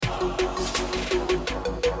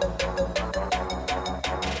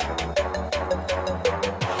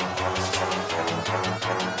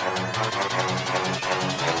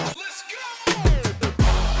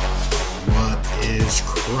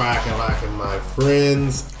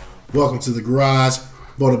friends. Welcome to the garage,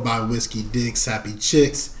 voted by Whiskey Dicks Happy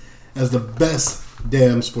Chicks as the best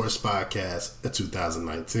damn sports podcast of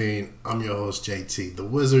 2019. I'm your host, JT the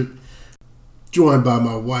Wizard, joined by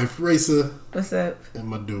my wife, Raisa. What's up? And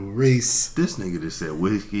my dude, Reese. This nigga just said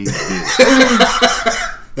Whiskey Dicks.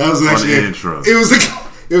 That was actually an intro. It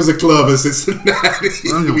was a club in Cincinnati. I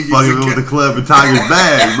don't give a fuck if it was the club in Tiger's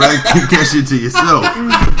bag, bro. Keep that shit to yourself.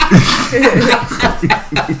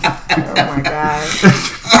 Oh my god.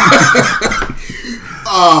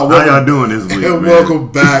 How y'all doing this week, man? Welcome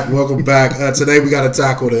back. Today we got to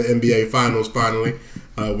tackle the NBA Finals finally.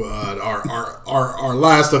 Our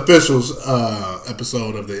last officials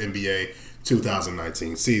episode of the NBA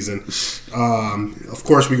 2019 season. Of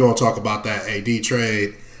course, we're going to talk about that AD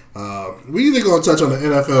trade. We either going to touch on the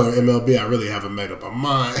NFL or MLB. I really haven't made up my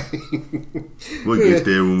mind. We'll get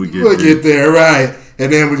there when we get there. We'll get there, right.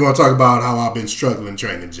 And then we're going to talk about how I've been struggling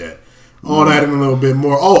training jet. All that and a little bit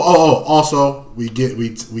more. Also, we get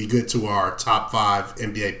to our top 5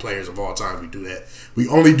 NBA players of all time. We do that. We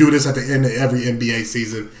only do this at the end of every NBA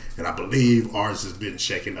season, and I believe ours has been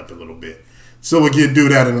shaken up a little bit. So we'll do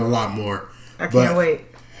that and a lot more. I can't wait.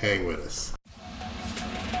 Hang with us.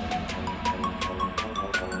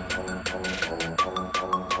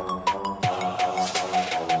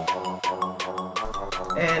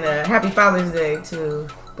 And happy Father's Day to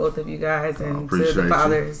both of you guys and to the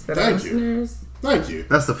fathers that are listeners. Thank you.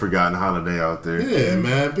 That's the forgotten holiday out there. Yeah,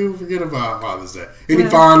 man. People forget about Father's Day. Any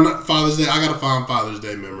fond Father's Day? I got a fond Father's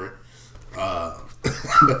Day memory. My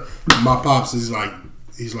pops is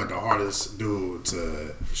he's like the hardest dude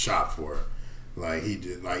to shop for. Like he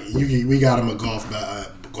did. We got him a golf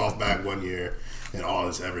bag one year, and all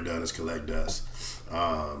it's ever done is collect dust.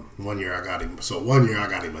 One year I got him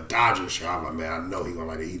a Dodgers shirt. I'm like, man, I know he gonna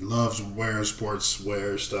like it. He loves wearing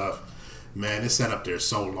sportswear stuff. Man, it sat up there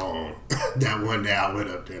so long that one day I went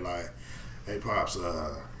up there like, hey pops,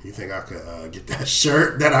 you think I could get that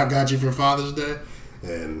shirt that I got you for Father's Day?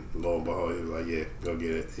 And lo and behold, he was like, yeah, go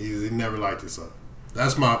get it. He never liked it, so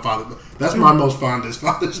that's my most fondest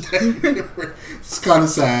Father's Day. It's kind of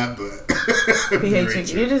sad, but He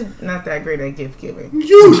hates you. You're just not that great at gift giving.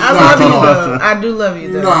 I love you though. I do love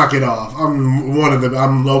you though. Knock it off.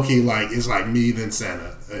 I'm low key it's like me then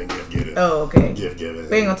Santa and gift giving. Oh, okay. Gift giving.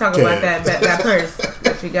 We ain't gonna talk about that purse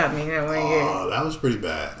that you got me that 1 year. Oh, that was pretty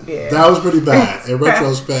bad. Yeah. That was pretty bad. In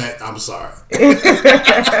retrospect, I'm sorry.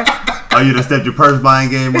 Oh, you done stepped your purse buying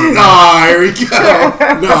game up? Oh, here we go.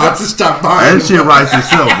 No, I just stopped buying. That shit writes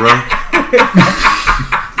itself, bro.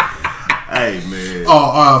 Hey, man.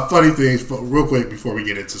 Funny things, real quick before we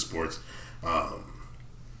get into sports.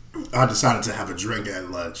 I decided to have a drink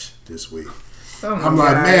at lunch this week. Oh my I'm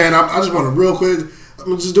God. like, man, I just want to real quick. I'm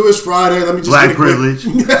gonna just do this Friday. Let me just Black get privilege.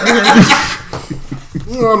 I'm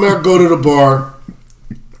gonna go to the bar.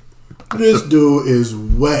 This dude is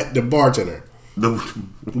wet. The bartender.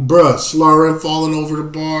 Bruh, slurring, falling over the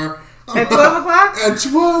bar. At 12 o'clock? At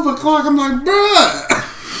 12 o'clock, I'm like, bruh.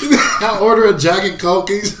 I order a Jack and Coke.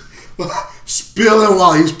 He's spilling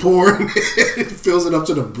while he's pouring it. He fills it up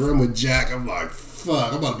to the brim with Jack. I'm like,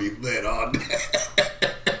 fuck, I'm about to be lit all day.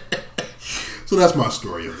 So that's my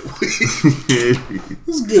story of the week.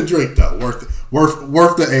 It's a good drink though, worth the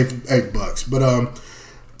 $8. But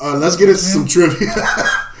let's get into some trivia.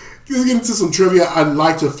 I'd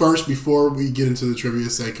like to first, before we get into the trivia,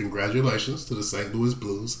 say congratulations to the St. Louis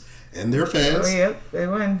Blues and their fans. Oh, yep, they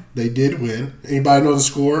won. They did win. Anybody know the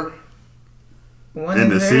score? In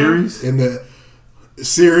the series? In the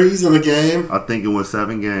series, in the game? I think it was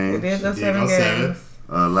 7 games. It did go 7 games.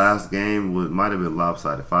 Last game might have been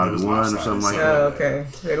lopsided, 5-1 or something like that. Oh, okay.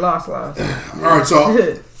 They lost. All right, so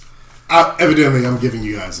evidently I'm giving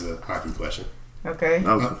you guys a hockey question. Okay.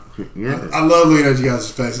 Yeah. I love looking at you guys'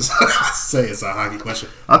 faces. I say it's a hockey question.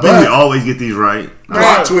 I think we always get these right.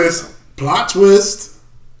 Plot twist.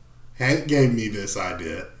 Hank gave me this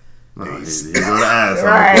idea. He's gonna ask.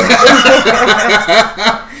 Right.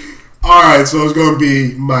 All right, so it's going to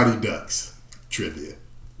be Mighty Ducks trivia.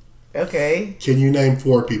 Okay. Can you name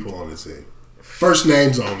 4 people on this team? First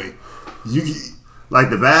names only. Like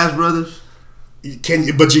the Bass Brothers?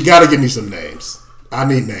 But you got to give me some names. I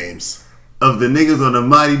need names. Of the niggas on the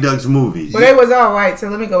Mighty Ducks movies. Well, they was all right, so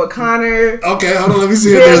let me go with Connor. Okay, hold on. Let me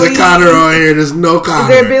see if there's a Connor on here. There's no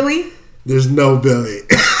Connor. Is there Billy? There's no Billy.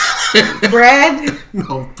 Brad?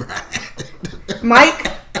 No Brad. Mike?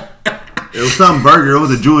 It was some burger. It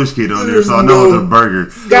was a Jewish kid on there, so I know it was a burger.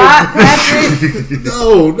 Scott? Patrick?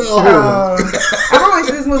 No. I've only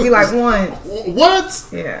seen this movie like once. What?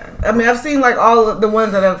 Yeah. I mean, I've seen like all of the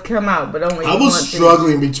ones that have come out, but only I was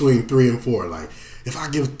struggling between 3 and 4. Like, if I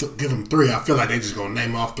give them 3, I feel like they just gonna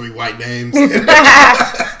name off 3 white names.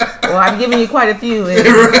 Well, I'm giving you quite a few. If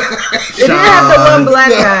you have the one black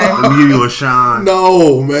guy, I'm give you a Sean.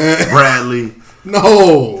 No, man. Bradley.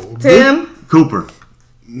 No. Tim. Cooper.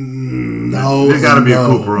 No. There gotta be a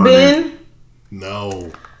Cooper on there. Ben.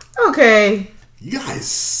 No. Okay. You guys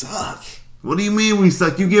suck. What do you mean we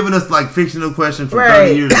suck? You giving us like fictional questions from Right.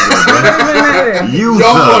 30 years ago, bro. You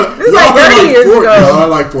Y'all suck. This is like 30 years 40. ago. No, I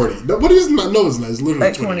like 40. No, but it's not. No, it's not. It's literally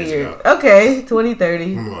Like 20 years ago. Okay, 20,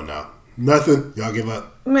 30. Come on now. Nothing. Y'all give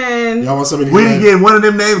up. Man. Y'all want somebody to We didn't get one of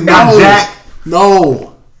them names. No. Not Jack.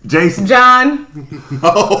 No. Jason. John.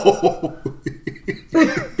 No.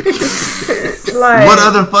 Like, What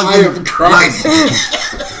other I fucking... am crying.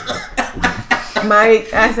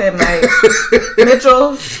 Mike. I said Mike.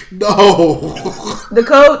 Mitchell. No. The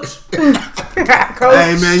coach. Coach.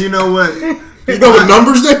 Hey, man, you know what? You know what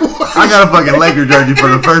numbers they were? I got a fucking Laker jersey for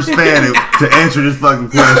the first fan to answer this fucking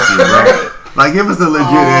question, bro. Like, give us a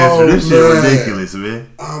legit answer. This shit man. ridiculous, man.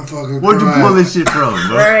 I'm fucking Where'd you crying. pull this shit from,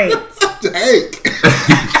 bro? Right. Hank.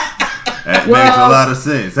 That makes a lot of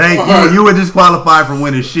sense. Hey, you were disqualified from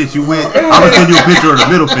winning shit. You went. I'm gonna send you a picture of the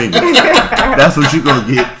middle finger. That's what you gonna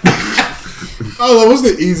get. Oh, what's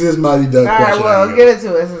the easiest Mighty Duck All question? right, well, give it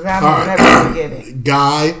to us. I'm never get it.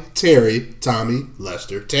 Guy, Terry, Tommy,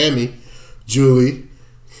 Lester, Tammy, Julie,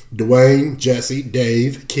 Dwayne, Jesse,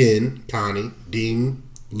 Dave, Ken, Connie, Dean,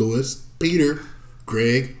 Lewis, Peter,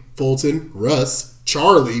 Greg, Fulton, Russ,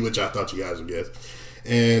 Charlie, which I thought you guys would guess,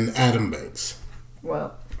 and Adam Banks.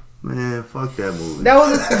 Well, Man, fuck that movie. that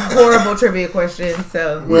was a horrible trivia question.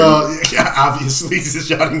 So, Well, yeah, obviously, since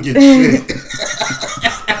y'all didn't get shit.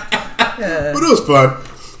 But it was fun.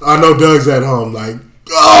 I know Doug's at home like,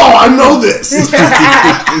 oh, I know this.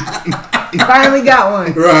 finally got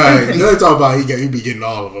one. Right. They're talking about he be getting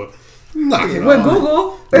all of them. Knock it With off.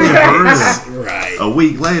 Google. Right. A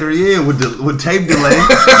week later, yeah, with tape delay.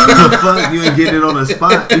 The fuck, you ain't getting it on the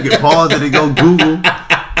spot. You can pause it and go Google.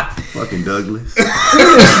 Fucking Douglas.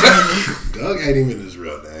 Doug ain't even his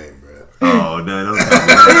real name, bro. Oh, no, don't tell me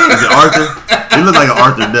that. Is it Arthur? He look like an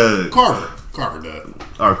Arthur Doug. Carver Doug.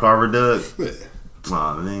 Or Carver Doug. Yeah.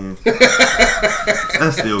 Aw, man.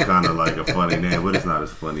 That's still kind of like a funny name, but it's not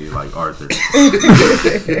as funny as like Arthur.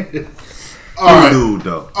 All right. Dude,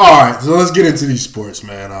 though. All right, so let's get into these sports,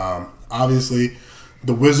 man. Obviously,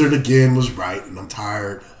 the Wizard again was right, and I'm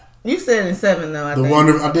tired. You said in 7 though. I think.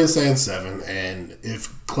 I did say in 7, and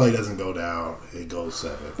if Clay doesn't go down, it goes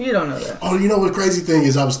 7. You don't know that. Oh, you know what? Crazy thing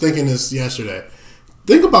is, I was thinking this yesterday.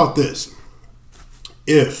 Think about this: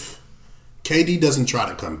 if KD doesn't try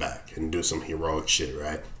to come back and do some heroic shit,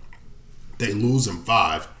 right? They lose in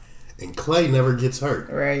 5, and Clay never gets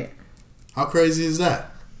hurt. Right. How crazy is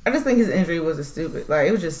that? I just think his injury was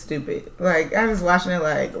it was just stupid. Like, I was watching it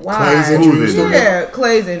like, why? Clay's injury was stupid? Yeah,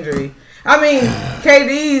 Clay's injury. I mean,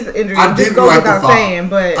 KD's injury I just didn't goes like without the foul. saying,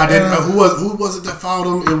 but I didn't. Who was it that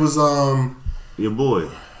fouled him? It was Your boy.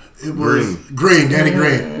 It was Danny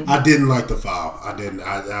Green. Mm-hmm. I didn't like the foul. I didn't.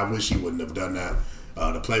 I wish he wouldn't have done that.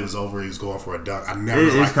 The play was over. He was going for a dunk. I never.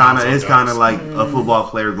 It's kind of like a football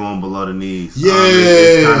player going below the knees. Yeah,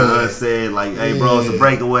 it's kind of unsaid. Like, hey, bro, it's a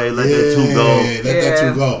breakaway. Let that 2 go. Let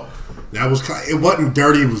that 2 go. That was. It wasn't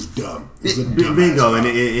dirty. It was dumb. It was a dumb bingo, and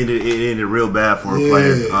it ended real bad for a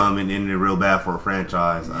player. And ended real bad for a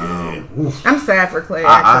franchise. I'm sad for Clay.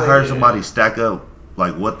 I heard somebody stack up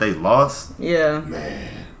like what they lost. Yeah,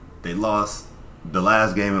 man. They lost the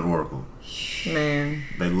last game at Oracle. Man.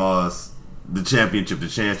 They lost the championship, the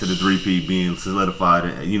chance of the 3P being solidified,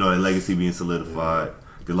 and their legacy being solidified.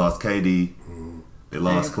 They lost KD. They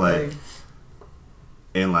lost Clay.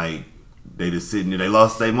 And like they just sitting there. They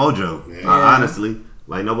lost their mojo. Yeah. Honestly,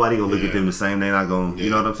 like nobody gonna look at them the same. They not gonna. You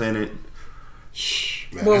know what I'm saying?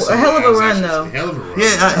 Man, well, a hell of a run though. Hell of a run.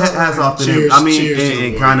 Yeah, hats off to them. Cheers, I mean, cheers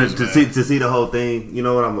and kind of to see the whole thing. You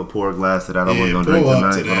know what? I'm gonna pour a glass to that. I wasn't gonna drink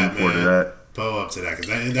tonight, but I'm gonna pour to that. Pull up to that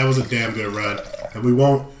because that was a damn good run, and we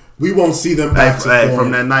won't see them back to form.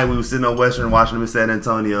 From that night we were sitting on Western watching them in San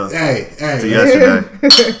Antonio. Hey, to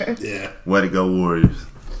yesterday. Yeah. Way to go, Warriors.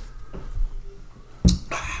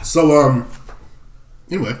 So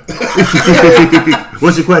anyway,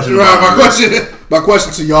 what's your question? My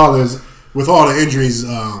question to y'all is: with all the injuries,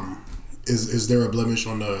 is there a blemish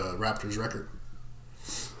on the Raptors' record?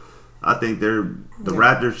 I think the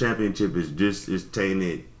Raptors championship is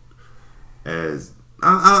tainted as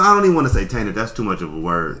I don't even want to say tainted. That's too much of a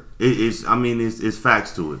word. It's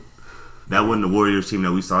facts to it. That wasn't the Warriors team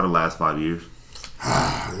that we saw the last 5 years.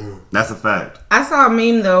 That's a fact. I saw a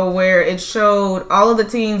meme though where it showed all of the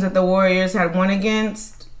teams that the Warriors had won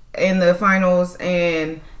against in the finals,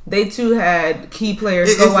 and they too had key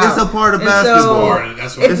players go out. It's a part of basketball.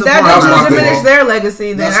 If that doesn't diminish their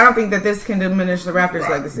legacy, then I don't think that this can diminish the Raptors'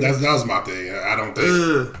 legacy. That was my thing. I don't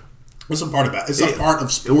think it's a part of It's a part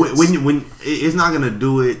of sports. When it's not gonna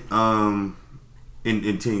do it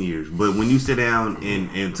in 10 years, but when you sit down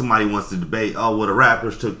and somebody wants to debate, oh well, the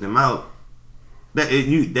Raptors took them out.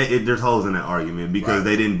 There's holes in that argument because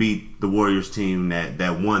they didn't beat the Warriors team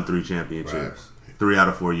that won 3 championships. Right. 3 out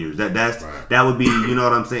of 4 years. That would be, you know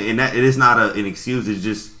what I'm saying? And that it is not an excuse, it's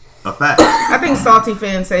just a fact. I think salty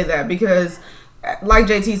fans say that because, like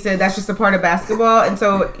JT said, that's just a part of basketball. And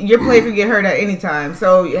so your player could get hurt at any time.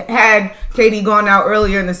 So had KD gone out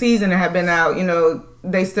earlier in the season and had been out,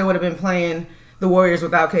 they still would have been playing the Warriors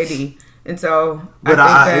without KD. And so, but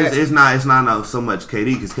it's not so much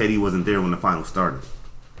KD because KD wasn't there when the finals started.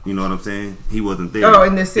 You know what I'm saying? He wasn't there. Oh,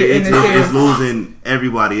 in this series, it's losing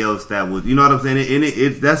everybody else that was. You know what I'm saying?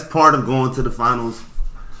 And that's part of going to the finals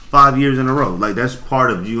 5 years in a row. Like that's part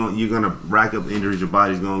of you're gonna rack up injuries. Your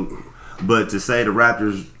body's going. But to say the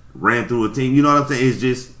Raptors ran through a team, you know what I'm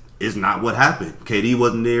saying? It's not what happened. KD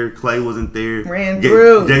wasn't there. Clay wasn't there. Ran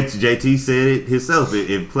through. JT said it himself.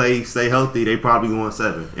 If Clay stay healthy, they probably going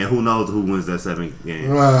 7. And who knows who wins that 7th game?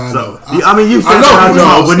 You said that out your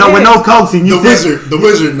mouth with no coaxing. The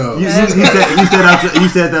wizard knows. You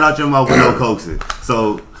said that out your mouth with no coaxing.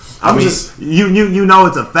 So you know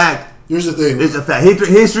it's a fact. Here's the thing. It's a fact.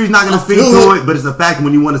 History's not going to speak to it, but it's a fact.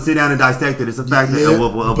 When you want to sit down and dissect it, it's a fact of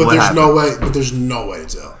what happened. But there's no way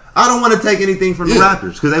to tell. I don't want to take anything from the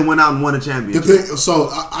Raptors because they went out and won a championship. So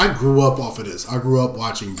I grew up off of this. I grew up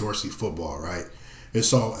watching Dorsey football, right? And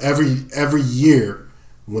so every year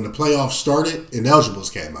when the playoffs started,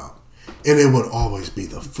 ineligibles came out. And it would always be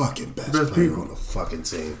the fucking best player on the fucking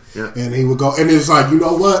team. Yeah. And he would go, and it's like, you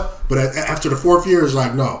know what? But after the 4th year, it's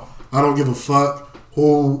like, no, I don't give a fuck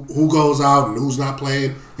who goes out and who's not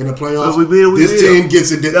playing in the playoffs. This team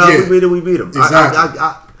gets it. We beat them.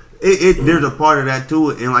 Exactly. There's a part of that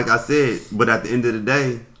to it, and like I said, but at the end of the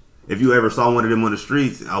day, if you ever saw one of them on the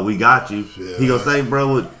streets, we got you. Yeah. He gonna say,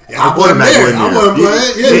 bro, I wasn't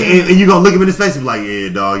playing. And you gonna look him in his face and be like, yeah,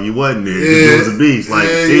 dog, you wasn't there. It was a beast. Like,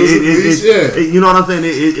 you know what I'm saying?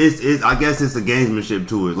 It's I guess it's a gamesmanship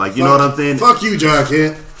to it. Like, you know what I'm saying? Fuck you, John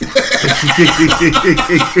Kent.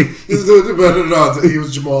 He's doing better than all. He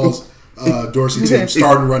was Jamal's Dorsey team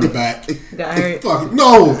starting running back. Got hurt.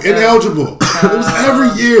 Ineligible. It was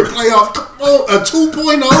every year playoff. Come on, a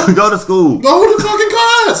 2.0. Go to school. Go to fucking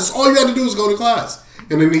class. That's all you had to do is go to class.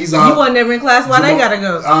 And then he's out. You weren't never in class. Why they gotta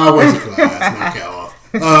go? I went to class. Knock it off.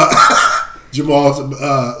 Jamal's.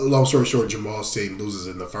 Long story short, Jamal's team loses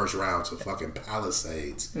in the first round to fucking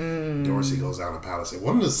Palisades. Dorsey goes down to Palisades.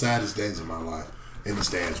 One of the saddest days of my life in the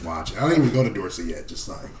stands watching. I didn't even go to Dorsey yet. Just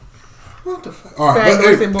like. What the fuck? All right, sad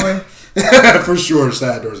Dorsey boy. For sure,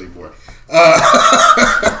 sad Dorsey boy.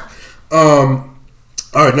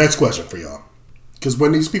 All right, next question for y'all. Because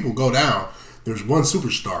when these people go down, there's one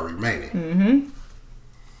superstar remaining. Mm-hmm.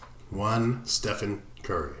 One Stephen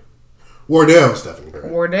Curry. Stephen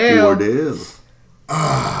Curry. Wardell.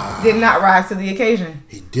 Did not rise to the occasion.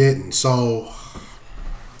 He didn't. So,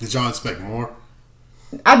 did y'all expect more?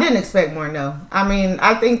 I didn't expect more, no. I mean,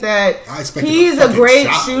 I think that he's a great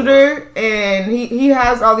shooter, and he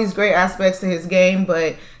has all these great aspects to his game,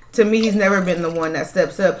 but to me, he's never been the one that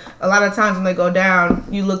steps up. A lot of times when they go down,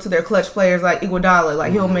 you look to their clutch players like Iguodala,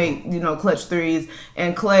 like he'll make, clutch threes,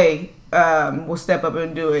 and Clay will step up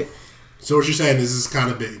and do it. So what you're saying is this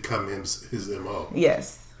kind of become his MO?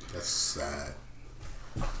 Yes. That's sad.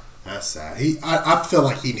 I feel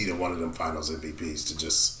like he needed one of them finals MVPs to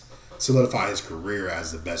just solidify his career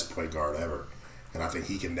as the best point guard ever. And I think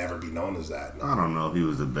he can never be known as that. No. I don't know if he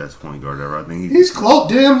was the best point guard ever. I think he's close,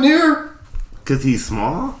 damn near. Because he's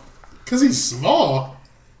small? Because he's small?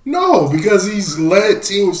 No, because he's led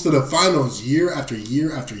teams to the finals year after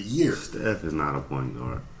year after year. Steph is not a point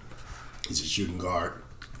guard. He's a shooting guard.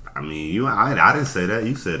 I mean, I didn't say that.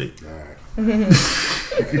 You said it.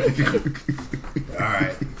 All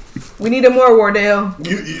right. We need a more Wardell.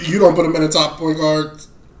 You don't put him in the top point guard.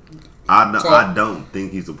 I don't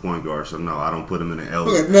think he's a point guard, so no, I don't put him in the L.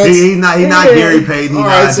 He's not Gary Payton. He's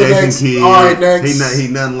not Jason Kidd. All right, next. He's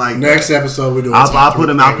nothing like next that. Episode we do. I'll put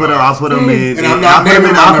him in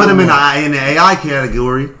the AI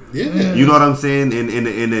category. Yeah. You know what I'm saying? In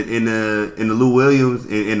the Lou Williams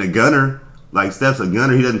in the gunner, like Steph's a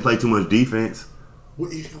gunner. He doesn't play too much defense.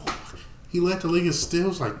 He led the league in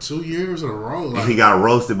steals like 2 years in a row. And he got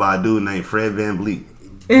roasted by a dude named Fred VanVleet.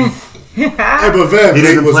 He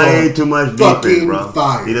doesn't play too much defense, bro.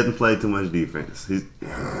 Fire. He doesn't play too much defense. He's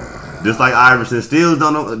just like Iverson. Steals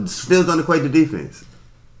don't equate to defense.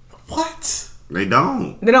 What? They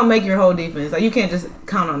don't. They don't make your whole defense. Like, you can't just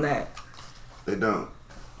count on that. They don't.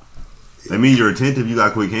 That means you're attentive, you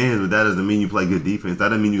got quick hands, but that doesn't mean you play good defense. That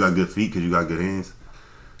doesn't mean you got good feet because you got good hands.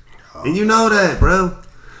 And you know that, bro.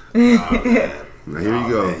 Now, here you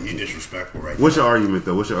go. Man, you disrespectful right What's your argument,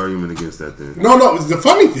 though? What's your argument against that, then? No. The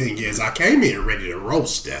funny thing is, I came here ready to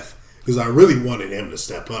roast Steph because I really wanted him to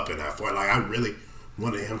step up in that fight. Like, I really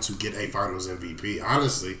wanted him to get a Finals MVP.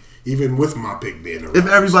 Honestly, even with my pick being around. If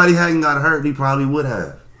everybody hadn't got hurt, he probably would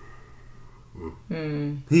have.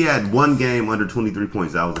 He had one game under 23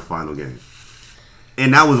 points. That was the final game.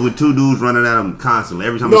 And that was with two dudes running at him constantly.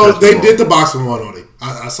 Every time they did the boxing one on him.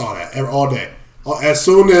 I saw that all day. As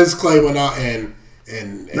soon as Clay went out and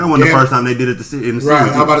that wasn't the first time they did it in the series.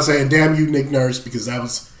 Right, I'm about to say, damn you, Nick Nurse, because it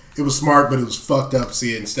was smart, but it was fucked up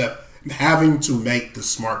seeing Steph having to make the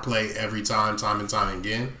smart play every time and time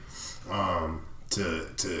again,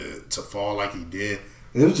 to fall like he did.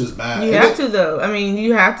 It was just bad. You have to, though. I mean,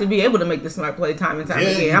 you have to be able to make the smart play time and time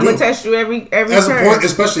again. I'm gonna test you every as turn. a point,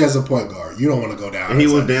 especially as a point guard. You don't want to go down. And he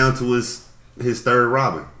was down to his third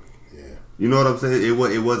Robin. Yeah, you know what I'm saying? It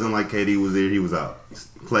wasn't like KD was there, he was out.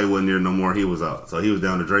 Clay wasn't there no more, he was out. So he was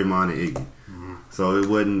down to Draymond and Iggy. Mm-hmm. So it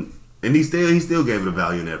wasn't, and he still gave it a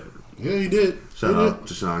valiant effort. Yeah, he did. Shout out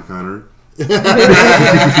to Sean Connery.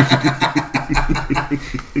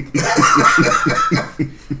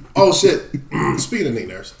 Oh shit! Speaking of Nick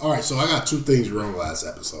Nurse, all right. So I got two things wrong last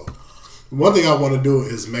episode. One thing I want to do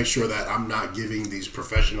is make sure that I'm not giving these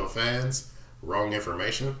professional fans wrong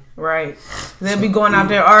information. Right. They'll be going out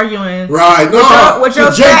there arguing. Right. With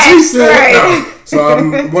your JT said. Right. No. So I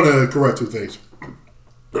want to correct two things.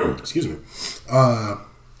 Excuse me.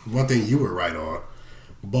 One thing you were right on.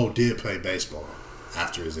 Bo did play baseball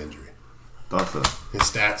after his injury. Thought so. His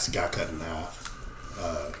stats got cut in half.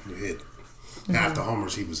 He hit half the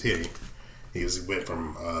homers he was hitting. He went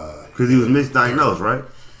from because he was misdiagnosed, right?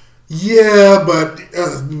 Yeah, but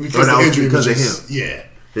because the injury because was just, of him. Yeah,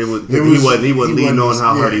 he wasn't leaning on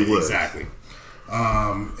how hurt he was. Exactly.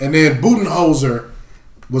 And then Budenholzer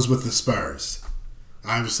was with the Spurs.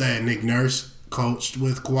 I was saying Nick Nurse coached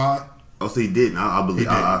with Kawhi. Oh, so he didn't. I believe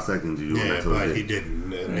I second you. Yeah, on that, so but he didn't.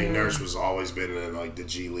 Nick Nurse was always been in like the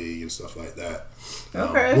G League and stuff like that.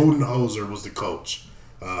 Okay. Budenholzer was the coach,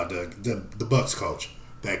 the Bucks coach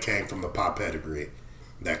that came from the Pop pedigree,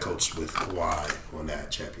 that coached with Kawhi on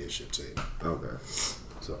that championship team. Okay.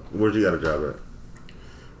 So where'd you got a job at?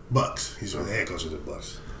 Bucks. He's the head coach of the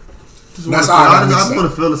Bucks. That's all I just want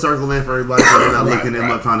to fill the circle in for everybody so they're not looking at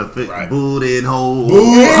him up trying to fit boot in hole.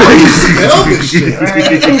 This shit.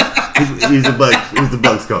 He's the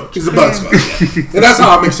Bucks coach. He's the Bucks coach, yeah. And that's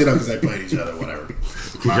how I mix it up because they played each other, whatever.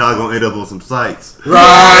 Y'all gonna end up on some sites.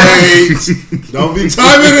 Right. Don't be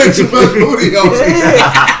timing it too much booty.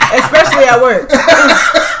 Especially at work.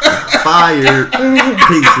 Fired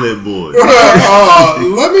pink slip boy.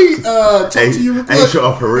 Let me talk to you real quick. Ain't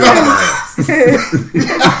sure for real.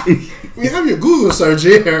 We have your Google search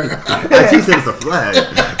here. She said it's a flag.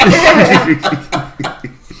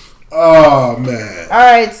 Oh man! All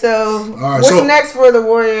right, so what's next for the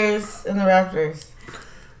Warriors and the Raptors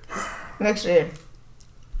next year?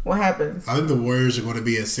 What happens? I think the Warriors are going to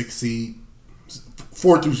be a 6 seed,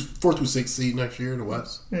 4 through 6 seed next year in the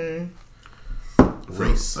West.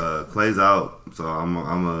 Race. Clay's out, so I'm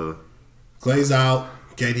a. Clay's out.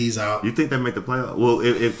 KD's out. You think they make the playoff? Well,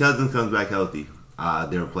 if Cousins comes back healthy,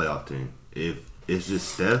 they're a playoff team. If it's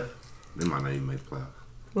just Steph, they might not even make the playoff.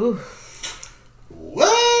 Ooh.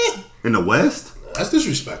 What? In the West? That's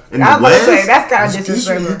disrespectful. In the West? Say, that's kind of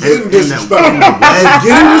disrespectful. You're getting disrespectful. You're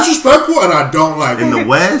getting disrespectful, and I don't like it. In the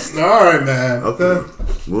West? All right, man. Okay.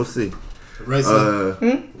 We'll see. Racer,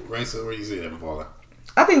 where you see them falling?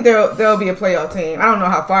 I think there'll be a playoff team. I don't know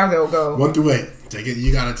how far they'll go. 1 through 8. Take it.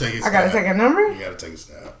 You gotta take it. I gotta take a number. You gotta take a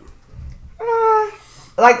stab.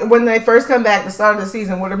 Like when they first come back, the start of the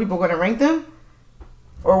season, what are people going to rank them?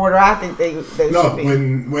 Or what do I think they should be? No,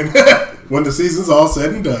 when the season's all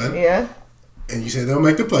said and done. Yeah. And you say they'll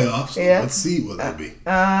make the playoffs. Yeah. What seed will they be?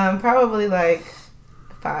 Probably like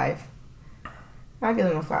 5. I'll give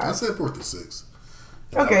them a 5. I said 4 through 6.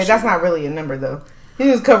 Okay, that's not really a number though.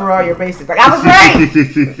 You just cover all your bases. Like, I was right.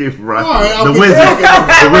 Right. All right, the wizard's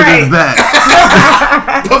back.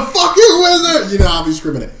 The fucking wizard. You know, I'll be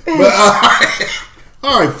screaming it. But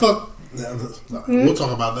all right, fuck. We'll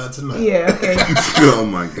talk about that tonight. Yeah. Okay. Oh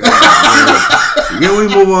my god. Can we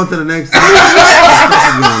move on to the next thing? What's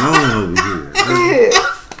going on over here?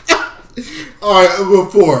 All right, well,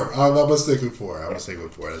 4. I'm gonna stick with 4. That's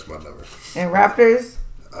my number. And Raptors.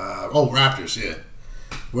 Raptors. Yeah.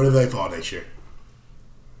 Where do they fall next year?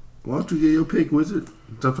 Why don't you get your pick, Wizard?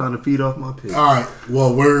 I'm trying to feed off my pick. All right.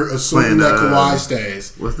 Well, we're assuming that Kawhi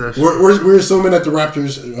stays. What's that shit? We're assuming that the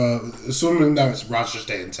Raptors, assuming that roster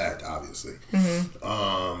stay intact, obviously.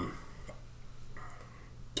 Mm-hmm.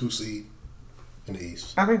 2 seed in the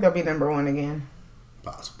East. I think they'll be number 1 again.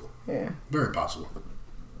 Possible. Yeah. Very possible.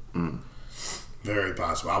 Very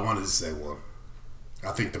possible. I wanted to say 1.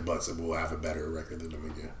 I think the Bucks will have a better record than them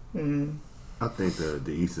again. Mm-hmm. I think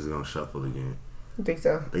the East is going to shuffle again. I think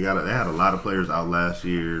so. They had a lot of players out last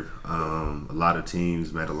year. A lot of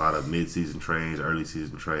teams made a lot of mid-season trades, early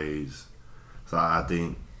season trades. So I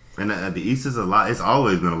think, and the East is a lot. It's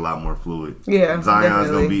always been a lot more fluid. Yeah, Zion's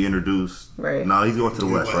going to be introduced. Right. No, he's going to the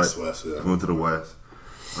West, right? West, yeah. Going to the West.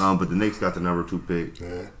 But the Knicks got the number 2 pick.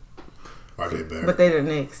 Yeah. Are they better? But they're the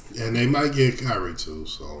Knicks. And they might get Kyrie too.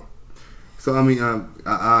 So I mean, the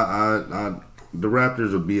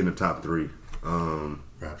Raptors will be in the top 3.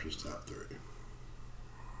 Raptors top 3.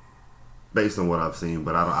 Based on what I've seen,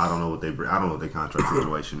 but I don't know what their contract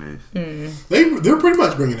situation is. They're pretty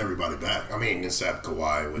much bringing everybody back. I mean, except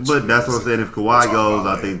Kawhi. But that's what I'm saying. If Kawhi goes,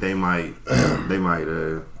 I think they might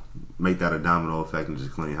make that a domino effect and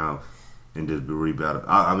just clean house and just be rebounded.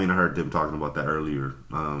 I mean, I heard them talking about that earlier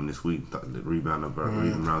this week. The rebound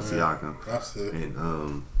around Siakam. That's it.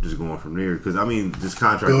 And just going from there, because I mean, just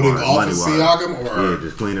contract building off of Siakam, or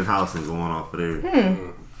just cleaning house and going off of there.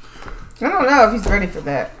 I don't know if he's ready for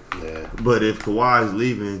that. Yeah. But if Kawhi's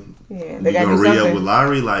leaving, they gonna re-up with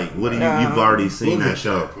Lowry. Like, what do you've already seen that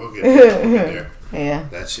show? We'll get there. Yeah,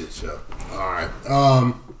 that shit show. All right.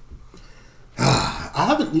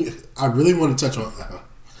 I really want to touch on.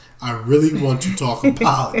 I really want to talk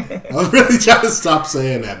about. I was really trying to stop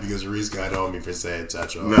saying that because Reese got on me for saying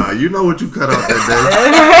touch on. Nah, you know what you cut off that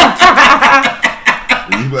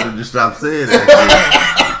day. You better just stop saying that.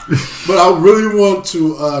 But I really want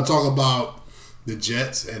to talk about the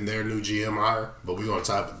Jets and their new GM hire. But we're going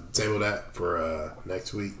to table that for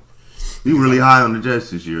next week. You really high on the Jets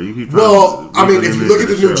this year. You keep I mean, if you look at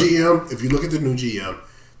the new GM,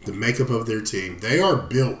 the makeup of their team, they are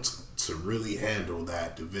built to really handle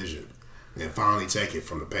that division and finally take it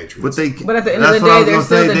from the Patriots. But at the end of the day, they're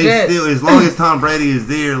still the Jets. As long as Tom Brady is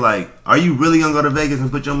there, like, are you really going to go to Vegas and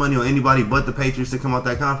put your money on anybody but the Patriots to come out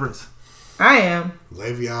that conference? I am.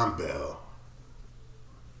 Le'Veon Bell.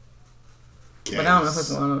 Gase, but I don't know if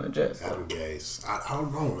it's going on the Jets. Adam Gase. I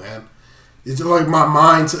don't know, man. It's like my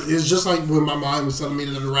mind. It's just like when my mind was telling me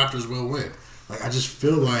that the Raptors will win. Like, I just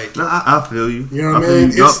feel like... No, I feel you. You know what I mean?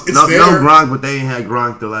 It's no Gronk, but they ain't had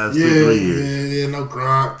Gronk the last 3 years. Yeah, no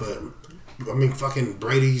Gronk, but... I mean, fucking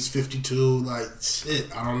Brady's 52. Like, shit,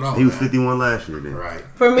 I don't know. He was 51 last year, then. Right.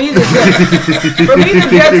 For me, the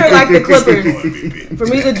Jets are like the Clippers. For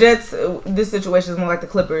me, the Jets, this situation is more like the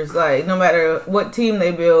Clippers. Like, no matter what team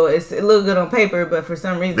they build, it looks good on paper, but for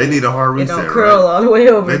some reason, they need a hard reset. It don't curl all the way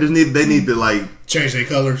over. They need to like change their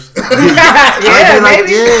colors. Basically,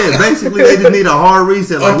 they just need a hard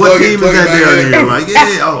reset. Like, what team is that there? Like,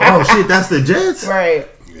 oh shit, that's the Jets. Right.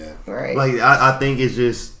 Yeah. Right. Like, I think it's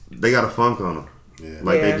just. They got a funk on them. Yeah.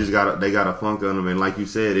 Like they got a funk on them, and like you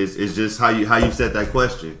said, it's just how you set that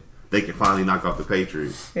question. They can finally knock off the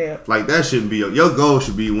Patriots. Yeah. Like that shouldn't be your goal.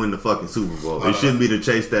 Should be win the fucking Super Bowl. It shouldn't be to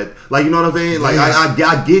chase that. Like, you know what I'm saying? Like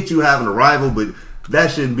I get you having a rival, but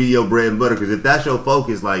that shouldn't be your bread and butter. Because if that's your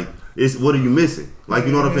focus, like what are you missing? Like,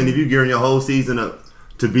 you know what I'm saying? If you gearing your whole season up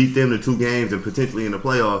to beat them to 2 games and potentially in the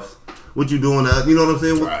playoffs. What you doing? You know what I'm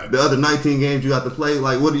saying? Right. The other 19 games you got to play.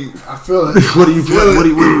 Like, what do you? I feel it. What are you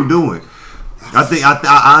doing? I think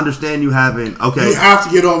I understand you having. Okay, you have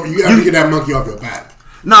to get over. You have to get that monkey off your back.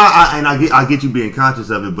 No, I get you being conscious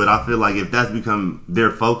of it, but I feel like if that's become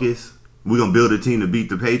their focus, we're gonna build a team to beat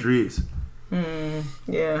the Patriots.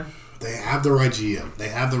 Yeah. They have the right GM. They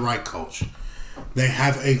have the right coach. They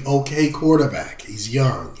have a okay quarterback. He's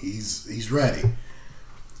young. He's ready.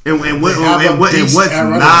 And what's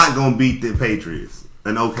not going to beat the Patriots?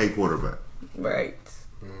 An okay quarterback. Right.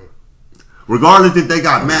 Regardless if they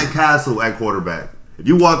got Matt Castle at quarterback. If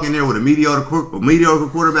you walk in there with a mediocre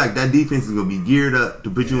quarterback, that defense is going to be geared up to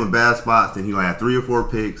put you in bad spots, and he's going to have 3 or 4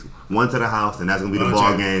 picks, 1 to the house, and that's going to be the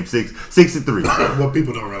ball game, 6-3. What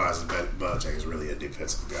people don't realize is that Belichick is really a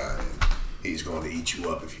defensive guy. He's going to eat you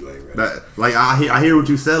up if you ain't ready. I hear what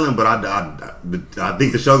you're selling, but I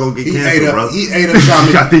think the show gonna get canceled, bro. He ate up Sean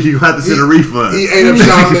McVay. I think you have to send a refund. He ate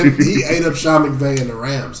up Sean McVay and the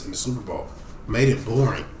Rams in the Super Bowl. Made it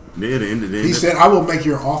boring. Yeah, he said, "I will make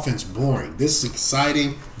your offense boring. This is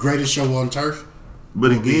exciting, greatest show on turf."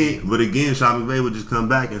 But again, Sean McVay would just come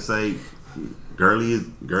back and say,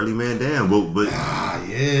 Gurley man down. But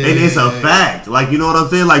yeah. And it's a fact. Like, you know what I'm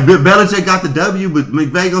saying? Like, Belichick got the W, but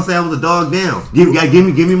McVay gonna say I was a dog down. Give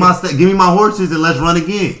me my horses and let's run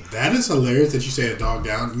again. That is hilarious that you say a dog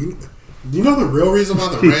down. You know the real reason why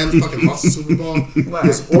the Rams fucking lost the Super Bowl?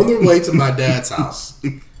 Is on their way to my dad's house.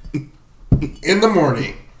 In the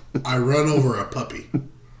morning, I run over a puppy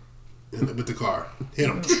with the car. Hit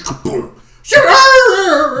him. Boom.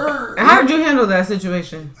 How did you handle that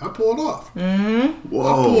situation? I pulled off. Mm-hmm. Whoa.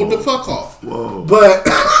 I pulled the fuck off. Whoa. But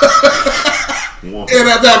and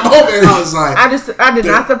at that moment, I was like, I did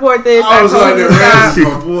not support this. I was like,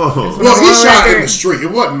 whoa. Well, he shot in the street. It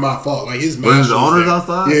wasn't my fault. Like his owner's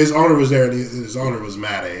outside. Yeah, his owner was there. And his owner was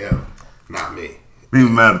mad at him, not me. He was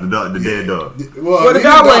mad at the dead dog. Well, the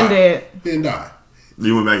dog wasn't dead. He didn't die.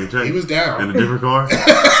 You went back and checked? He was down. In a different car?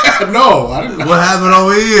 No, I didn't. What happened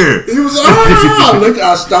over here? He was,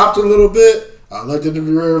 I stopped a little bit. I looked at the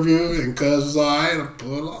rear view and cuz was all right. I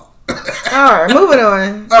pulled off. All right, moving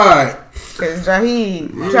on. All right. Because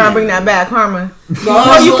Jahid trying to bring that bad karma.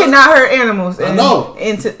 No, you cannot hurt animals. I know.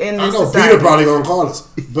 In this I know. society. Peter probably going to call us.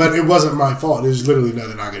 But it wasn't my fault. There's literally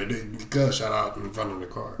nothing I could do. Because shot out in front of the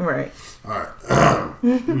car. Right. All right.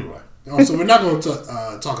 Anyway. So we're not going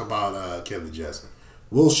to talk about Kelly Jessen.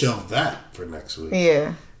 We'll shelve that for next week.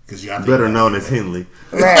 Yeah. Because you better known as Henley.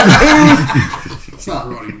 Right. It's not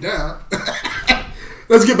rolling down.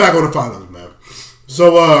 Let's get back on the finals, man.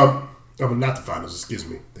 So, not the finals, excuse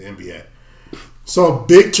me, the NBA. So, a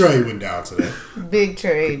big trade went down today. Big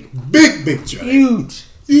trade. Big trade.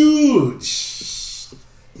 Huge.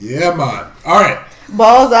 Yeah, man. All right.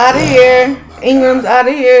 Ball's out of here. Ingram's out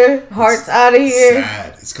of here. Hart's out of here.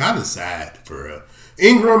 Sad. It's kind of sad for real.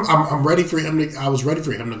 Ingram, I'm ready for him to. I was ready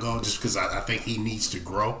for him to go just because I think he needs to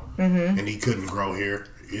grow, and he couldn't grow here.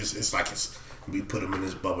 It's like we put him in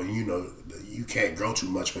this bubble. You know, you can't grow too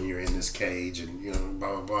much when you're in this cage, and you know,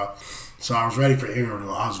 blah blah blah. So I was ready for Ingram to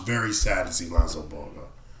go. I was very sad to see Lonzo Ball go.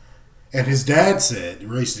 And his dad said,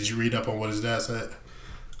 "Race, did you read up on what his dad said?"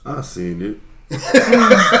 I seen it.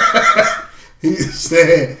 He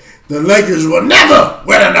said the Lakers will never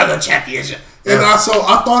win another championship. And I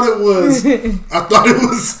thought it was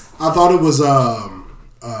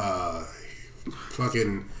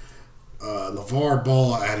fucking LeVar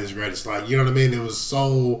Ball at his greatest. Like, you know what I mean? It was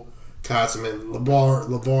so consummate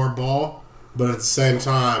LeVar Ball, but at the same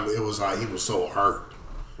time it was like he was so hurt.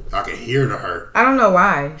 I could hear the hurt. I don't know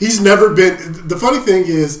why. He's never been. The funny thing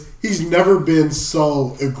is he's never been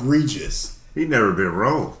so egregious. He never been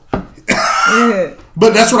wrong.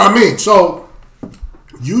 But that's what I mean. So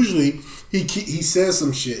usually he says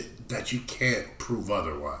some shit that you can't prove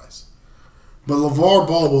otherwise. But LeVar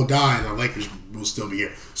Ball will die and the Lakers will still be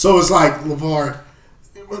here. So it's like, LeVar,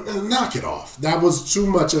 knock it off. That was too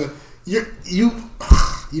much of you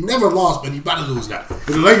never lost, but you about to lose now. If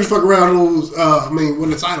the Lakers fuck around and lose, win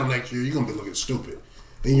the title next year, you're gonna be looking stupid.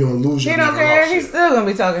 And you're gonna lose your never care. He's still gonna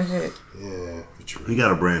be talking shit. Yeah, true. He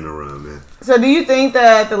got a brand to run, man. So do you think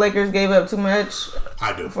that the Lakers gave up too much?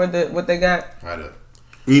 I do. For what they got? I do.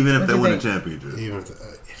 Even if they win a championship. Even if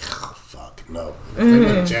fuck no. If they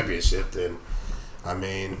win a championship, then I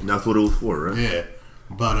mean that's what it was for, right? Yeah.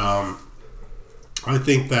 But I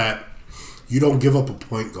think that you don't give up a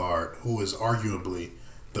point guard who is arguably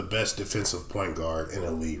the best defensive point guard in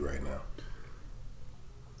the league right now.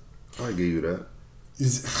 I give you that.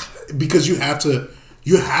 Because you have to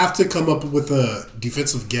come up with a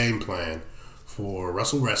defensive game plan for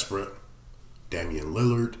Russell Westbrook, Damian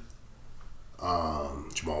Lillard,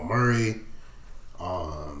 Jamal Murray,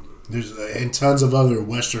 and tons of other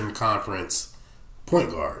Western Conference point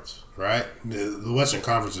guards, right? The Western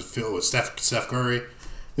Conference is filled with Steph Curry.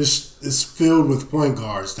 This is filled with point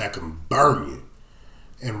guards that can burn you.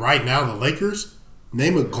 And right now, the Lakers,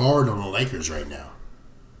 name a guard on the Lakers right now.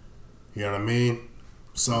 You know what I mean?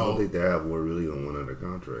 So I don't think they have one really on one under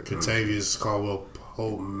contract. Contavious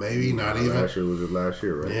Caldwell-Pope, maybe not even. Last year was his last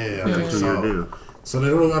year, right? Yeah, I think so. So they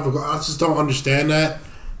don't have a guard. I just don't understand that.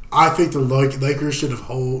 I think the Lakers should have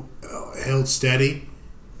held steady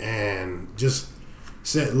and just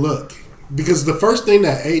said, look, because the first thing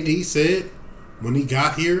that AD said when he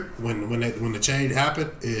got here, when the change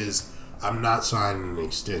happened, is I'm not signing an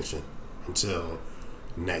extension until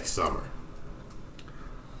next summer.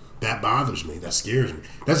 That bothers me. That scares me.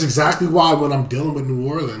 That's exactly why when I'm dealing with New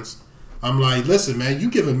Orleans, I'm like, listen, man,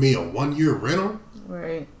 you giving me a 1-year rental?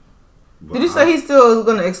 Right. Did you say he's still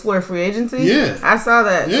going to explore free agency? Yeah. I saw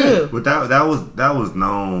that, too. But that was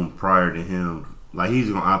known prior to him. Like, he's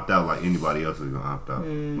going to opt out like anybody else is going to opt out.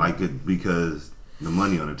 Like, because the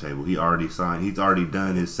money on the table. He already signed. He's already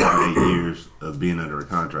done his 7-8 years of being under a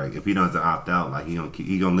contract. If he doesn't opt out, like he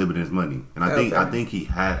gonna limit his money. And I think he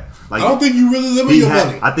had. Like, I don't think you really limit your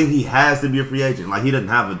money. I think he has to be a free agent. Like he doesn't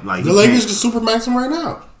have a like. The Lakers can supermax him right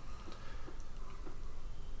now.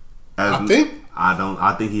 I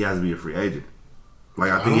think he has to be a free agent.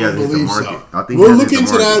 Like I think he has to hit the market. So. I think we'll look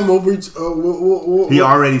into that. And we'll he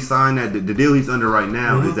already signed that. The deal he's under right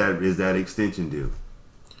now is that extension deal.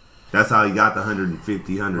 That's how he got the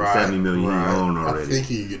 150, 170 million he owned already. I think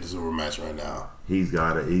he can get the super match right now. He's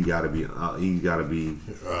gotta be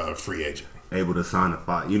a free agent, able to sign a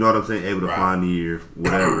 5. You know what I'm saying? Able to find the year,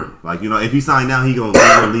 whatever. Like if he signed now, he gonna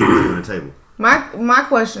leave it on the table. My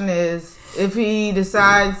question is, if he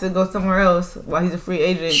decides to go somewhere else while he's a free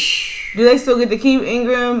agent, do they still get to keep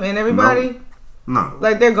Ingram and everybody? No.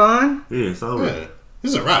 Like they're gone? Yeah, it's over. Yeah.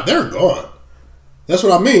 This is a wrap. They're gone. That's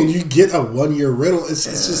what I mean. You get a 1-year rental. It's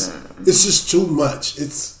just too much.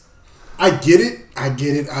 I get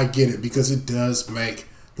it because it does make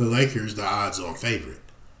the Lakers the odds-on favorite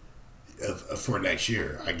for next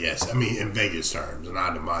year, I guess. I mean, in Vegas terms,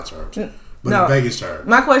 not in my terms. But in Vegas terms.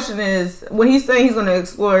 My question is, when he's saying he's going to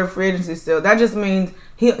explore free agency still, that just means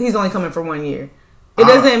he's only coming for 1 year. It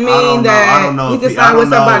doesn't mean that he can sign with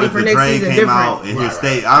somebody for next season different.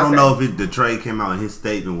 I don't know if the trade came out and his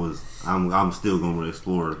statement was, I'm still going to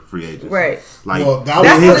explore free agency. Right. Like, that's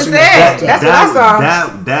what it said. That's what I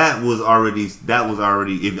saw. That was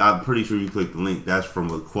already. If I'm pretty sure you clicked the link, that's from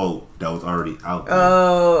a quote that was already out there.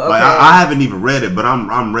 Oh, okay. Like I haven't even read it, but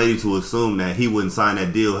I'm ready to assume that he wouldn't sign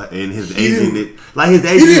that deal, and his agent he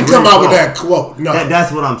didn't come out with that quote. No,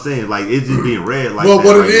 that's what I'm saying. Like it's just being read. Like, well,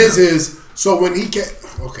 what it is so when he came.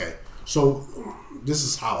 Okay, so this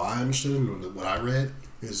is how I understood it. What I read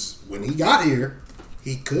is when he got here,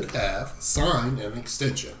 he could have signed an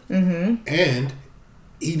extension, and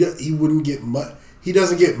he wouldn't get much. He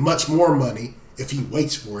doesn't get much more money if he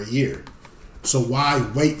waits for a year. So why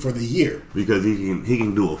wait for the year? Because he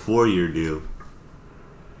can do a 4-year deal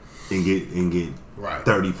and get right.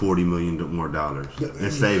 30, 40 million more dollars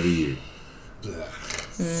and save a year.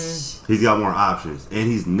 He's got more options, and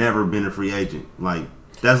he's never been a free agent. Like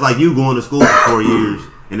that's like you going to school for 4 years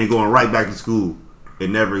and then going right back to school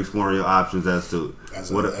and never exploring your options as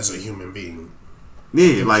a human being.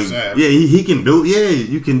 Yeah, like he can do. Yeah,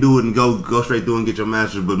 you can do it and go straight through and get your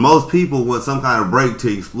master's. But most people want some kind of break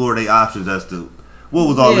to explore their options as to what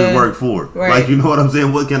was all this work for. Right. Like you know what I'm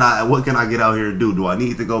saying? What can I get out here and do? Do I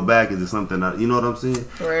need to go back? Is it something you know what I'm saying?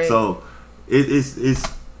 Right. So it's.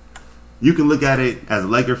 You can look at it as a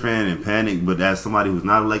Laker fan and panic, but as somebody who's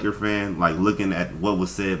not a Laker fan, like looking at what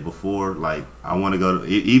was said before, like I want to go to,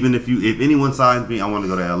 even if anyone signs me, I want to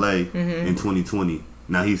go to LA in 2020.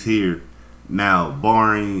 Now he's here. Now,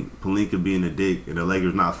 barring Pelinka being a dick and the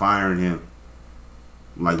Lakers not firing him,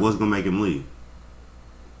 like what's gonna make him leave?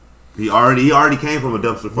 He already came from a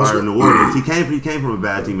dumpster fire in New Orleans. He came from a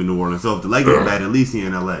bad team in New Orleans. So if the Lakers are bad, at least he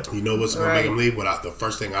in LA. You know what's gonna make him leave? The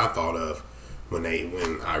first thing I thought of when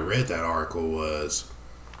I read that article was,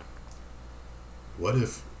 what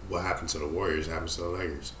if what happened to the Warriors happens to the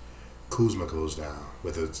Lakers? Kuzma goes down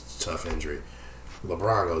with a tough injury.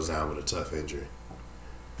 LeBron goes down with a tough injury.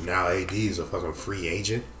 Now AD is a fucking free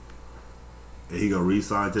agent. And he gonna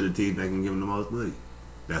re-sign to the team that can give him the most money.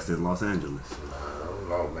 That's in Los Angeles. I don't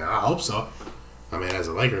know, man. I hope so. I mean, as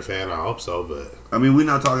a Laker fan, I hope so. But I mean, we're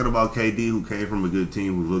not talking about KD, who came from a good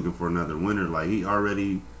team, who's looking for another winner. Like he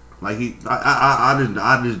already. Like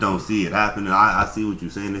I just don't see it happening. I see what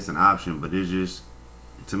you're saying. It's an option, but it's just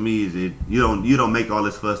to me, you don't make all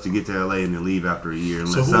this fuss to get to LA and then leave after a year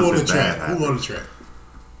unless something bad happens. Who won the trade?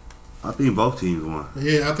 I think both teams won.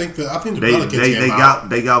 Yeah, I think the Pelicans came out.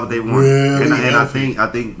 They got what they wanted, really and I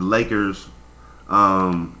think the Lakers.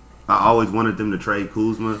 I always wanted them to trade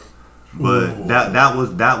Kuzma, but that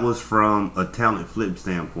was from a talent flip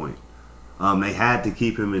standpoint. They had to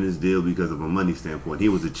keep him in his deal because of a money standpoint. He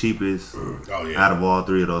was the cheapest out of all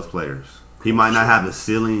three of those players. He might not have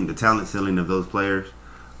the talent ceiling of those players,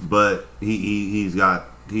 but he's got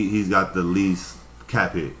the least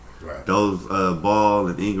cap hit. Right. Those Ball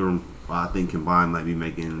and Ingram, I think combined might be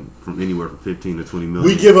making from anywhere from 15 to 20 million.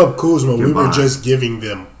 We give up Kuzma. Combined. We were just giving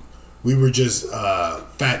them. We were just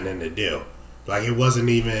fattening the deal. Like it wasn't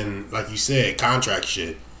even like you said contract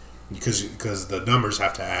shit. Because the numbers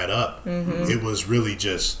have to add up. Mm-hmm. It was really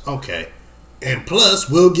just okay, and plus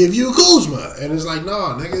we'll give you Kuzma, and it's like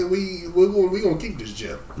no, nigga, we gonna keep this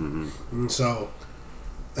gym. Mm-hmm. And so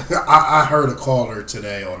I heard a caller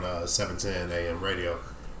today on 710 AM radio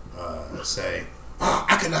say,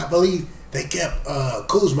 I cannot believe they kept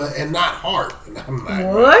Kuzma and not Hart. And I'm like,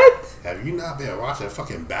 what? have you not been watching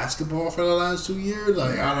fucking basketball for the last 2 years?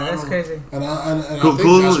 Like, I don't know. That's crazy. And I think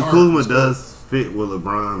that's hard. Kuzma does fit with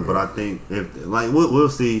LeBron, but I think we'll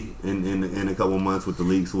see in a couple months with the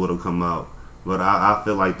leaks what'll come out. But I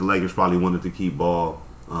feel like the Lakers probably wanted to keep Ball.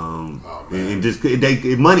 And just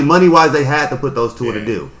money wise, they had to put those two in a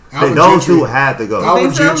deal. Those two had to go. I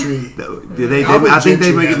think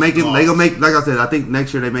they make it. They gonna make, like I said. I think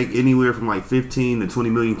next year they make anywhere from like 15 to 20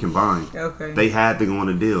 million combined. Okay. They had to go on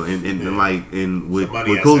a deal, and with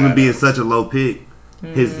Kuzma being such a low pick,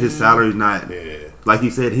 his salary's not like he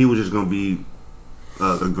said. He was just gonna be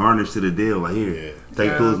a garnish to the deal. Like here,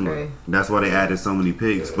 take Kuzma. Okay. That's why they added so many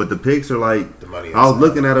picks. Yeah. But the picks are like I was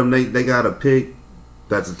looking at them. They got a pick.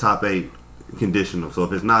 That's a top 8 conditional. So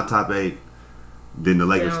if it's not top 8, then the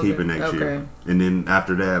Lakers keep it next year. And then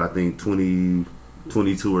after that, I think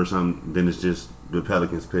 2022 or something, then it's just the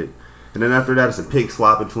Pelicans pick. And then after that, it's a pick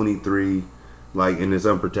swap in 23, like, and it's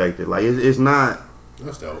unprotected. Like, it's not.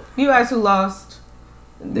 That's dope. You guys who lost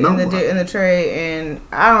in the trade, and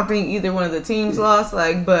I don't think either one of the teams lost.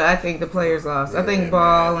 But I think the players lost. I think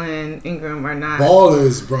Ball and Ingram are not. Ball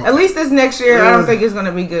is bro. At least this next year, I don't think it's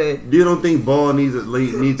gonna be good. You don't think Ball needs a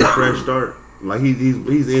fresh start? Like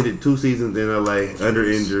he's ended 2 seasons in LA under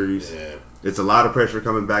injuries. Yeah. It's a lot of pressure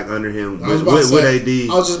coming back under him with AD.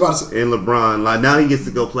 I was just about to say. And LeBron. Like now he gets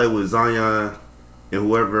to go play with Zion and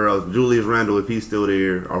whoever else, Julius Randle if he's still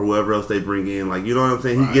there, or whoever else they bring in. Like you know what I'm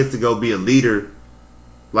saying? Right. He gets to go be a leader.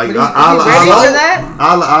 Like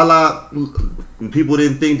people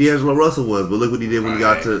didn't think D'Angelo Russell was, but look what he did when he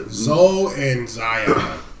got to Zoe and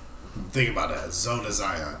Zion. Think about that. Zoe to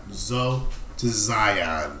Zion.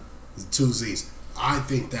 The 2 Z's. I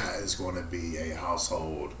think that is going to be a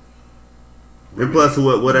household. And plus,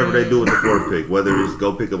 whatever they do with the 4th pick, whether it's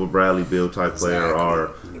go pick up a Bradley Beal type player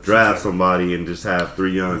or draft somebody and just have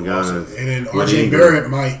 3 young guns. And then RJ Barrett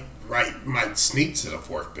might sneak to the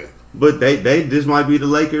 4th pick. But they this might be the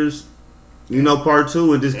Lakers, part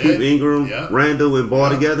 2 and just keep Ingram, Randall, and Ball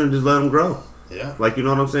together and just let them grow. Yeah, like you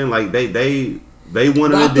know what I'm saying. Like they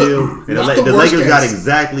wanted a deal, and the Lakers got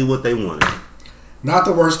exactly what they wanted. Not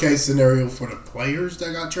the worst case scenario for the players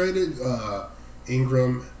that got traded,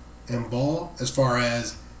 Ingram and Ball. As far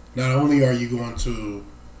as not only are you going to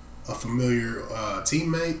a familiar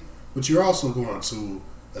teammate, but you're also going to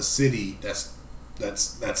a city that's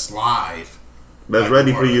live. That's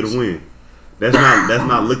ready for you to win. That's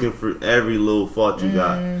not looking for every little fault you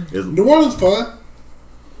got. New Orleans fun.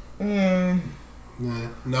 No.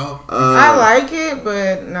 I like it,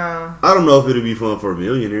 but no. I don't know if it'll be fun for a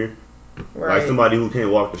millionaire. Right. Like somebody who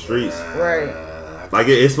can't walk the streets. Right. Like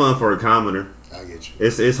it's fun for a commoner. I get you.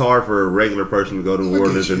 It's hard for a regular person to go to New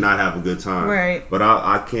Orleans and not have a good time. Right. But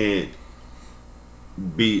I can't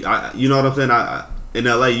be. You know what I'm saying? In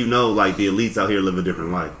LA, like the elites out here live a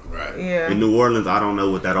different life. Right. Yeah. In New Orleans, I don't know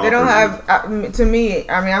what that offers. They don't have. To me,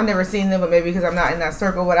 I mean, I've never seen them, but maybe because I'm not in that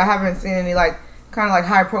circle. But I haven't seen any kind of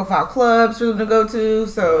high profile clubs for them to go to.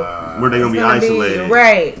 So where they gonna be isolated?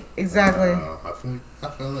 Right. Exactly. I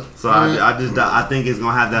feel it. So I think it's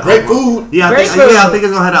gonna have that great food. Yeah, I think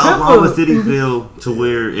it's gonna have that Oklahoma City feel to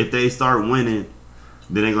where if they start winning,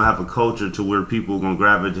 then they're gonna have a culture to where people are gonna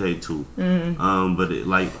gravitate to. Mm-hmm. But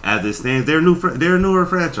as it stands, they're a newer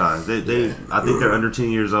franchise. I think they're under 10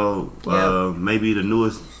 years old. Yep. Maybe the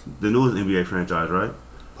newest NBA franchise, right?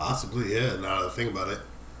 Possibly, yeah. Now that I think about it.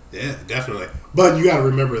 Yeah, definitely. But you got to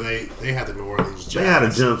remember, they had the New Orleans Jazz. They had a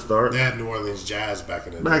jump start. They had New Orleans Jazz back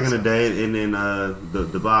in the day. Back in the day, and then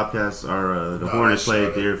the Bobcats or the Hornets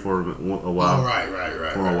played there for a while. Oh, right.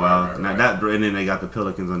 For a while. Now and then they got the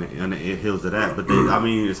Pelicans on the heels of that. But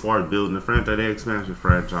as far as building the franchise, they're expansion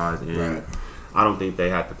franchise, and I don't think they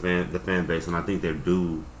have the fan base, and I think they're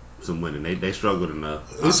due some winning. They struggled enough.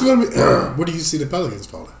 It's gonna be. Where do you see the Pelicans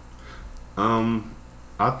falling?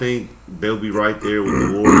 I think they'll be right there with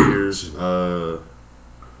the Warriors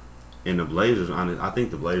and the Blazers. I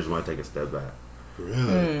think the Blazers might take a step back.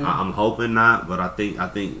 Really? I'm hoping not, but I think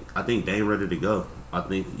they ain't ready to go. I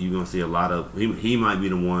think you're gonna see a lot of. He might be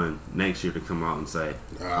the one next year to come out and say,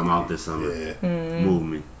 "I'm out this summer. Yeah. Move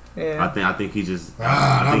me." Yeah. I think he just.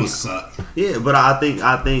 That would suck. Yeah, but I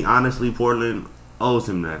think honestly Portland owes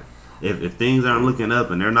him that. If things aren't looking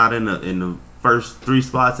up and they're not in the first 3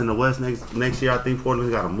 spots in the West next year, I think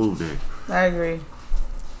Portland's got to move there. I agree.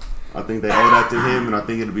 I think they owe that to him, and I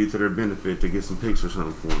think it'll be to their benefit to get some picks or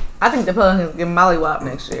something for him. I think the Pelicans get mollywop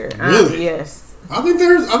next year. Really? Yes. I think they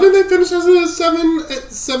finish as a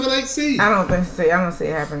 7-8 seed. I don't see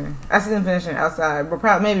it happening. I see them finishing outside, but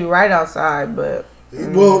probably maybe right outside. But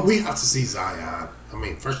well, we have to see Zion. I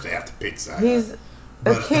mean, first they have to pick Zion.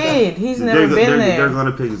 a kid. He's never been there. They're going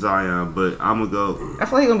to pick Zion, but I'm going to go. I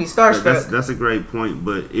feel like he's going to be starstruck. That's a great point,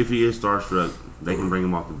 but if he is starstruck, they can bring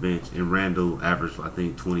him off the bench. And Randall averaged, I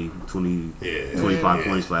think, 25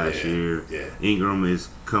 points last year. Yeah. Ingram is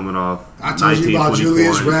coming off. I told you about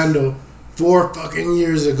Julius Randle 4 fucking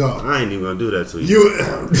years ago. I ain't even gonna do that to you.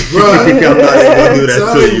 Bro. I'm not even gonna do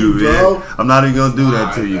that to you, man. I'm not even gonna do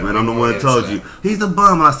that to you, man. I'm the one that told you. He's a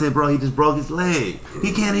bum. And I said, bro, he just broke his leg.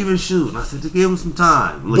 He can't even shoot. And I said, to give him some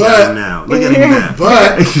time. Look at him now.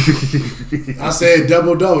 But I said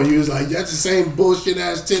double. You was like, that's the same bullshit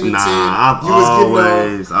ass 10 and 10. I've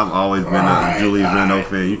always been a Julius Randle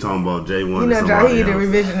fan. You talking about J1? You know, Jahid, the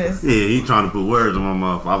revisionist. Yeah, he trying to put words in my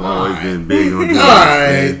mouth. I've always been big on Julius. All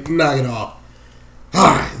right, knock it off. All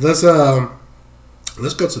right, let's go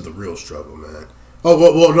to the real struggle, man. Oh,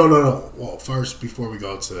 well, no. Well, first, before we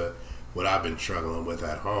go to what I've been struggling with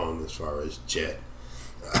at home as far as Jet,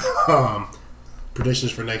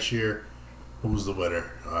 predictions for next year. Who's the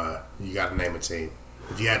winner? You got to name a team.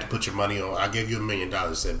 If you had to put your money on, I gave you $1 million.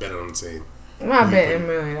 Said bet on the team. I'm not betting $1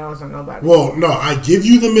 million on nobody. Well, no, I give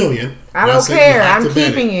you the $1 million. I don't care. I'm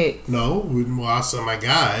keeping it. No, I saw my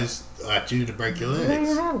guys. I asked you to break your legs. I don't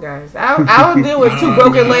even have guys. I would deal with 2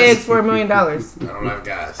 broken legs for $1 million. I don't have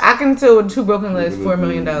guys. I can deal with 2 broken legs for $1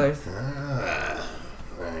 million.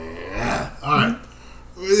 All right.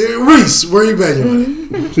 Reese, where you betting?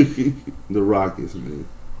 The Rockets, man.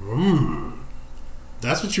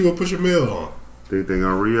 That's what you gonna put your meal on. Think they're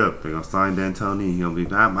gonna re-up. They're gonna sign D'Antoni. He's gonna be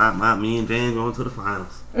me and Dan going to the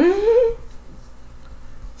finals. It's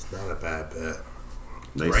not a bad bet.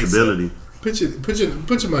 They stability. Put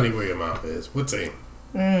your money where your mouth is. What team?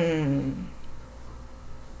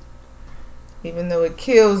 Even though it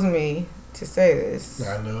kills me to say this,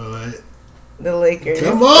 I know it. The Lakers.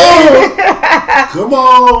 Come on, come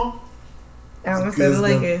on. I'm gonna say the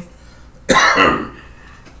Lakers.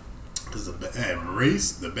 Because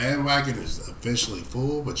Maurice, the bandwagon is officially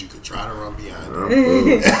full, but you could try to run behind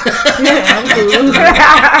it. I'm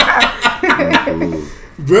cool.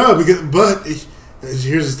 Bro, but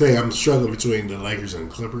here's the thing: I'm struggling between the Lakers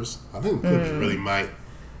and the Clippers. I think the Clippers really might.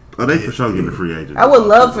 Oh, they for sure getting the free agent. I would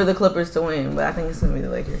love for the Clippers to win, but I think it's gonna be the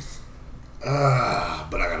Lakers. But I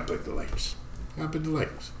gotta pick the Lakers.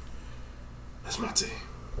 That's my team.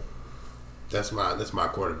 That's my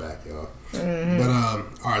quarterback, y'all. But all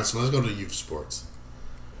right, so let's go to youth sports.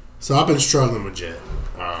 So I've been struggling with Jet.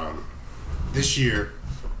 This year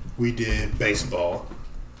we did baseball,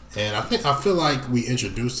 and I feel like we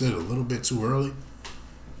introduced it a little bit too early.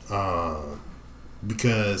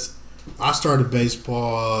 Because I started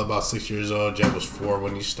baseball about 6 years old. Jet was 4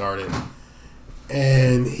 when he started,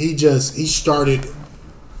 and he started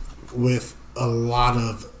with a lot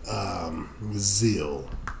of zeal.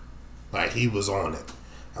 Like, he was on it.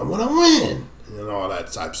 I want to win. And all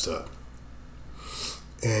that type stuff.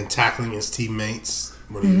 And tackling his teammates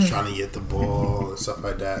when he was trying to get the ball and stuff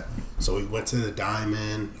like that. So we went to the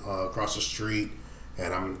Diamond across the street.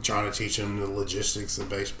 And I'm trying to teach him the logistics of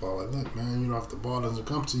baseball. Like, look, man, if the ball doesn't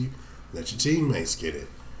come to you, let your teammates get it.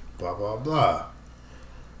 Blah, blah, blah.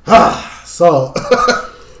 So,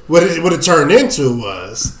 what it turned into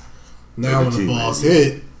was, now when the ball's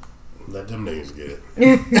hit, let them niggas get it.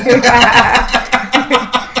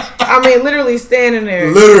 I mean, literally standing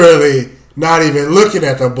there. Literally not even looking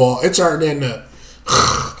at the ball. It turned into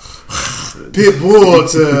pit bull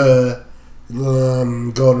to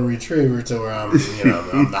golden retriever to where I'm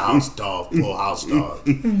the house dog, full house dog.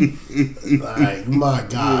 Like, my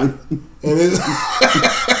God. And it's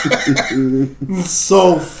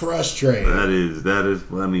so frustrating. That is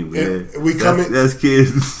funny, man. That's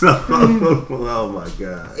kids. Oh my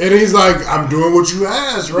God. And he's like, I'm doing what you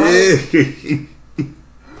asked, right?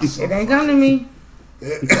 It ain't come to me.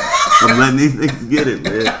 I'm letting these niggas get it,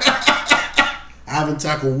 man. I haven't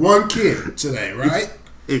tackled one kid today, right?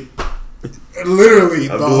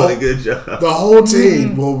 Literally, I'm doing a good job. The whole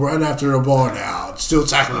team will run after the ball now, still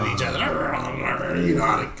tackling each other. You know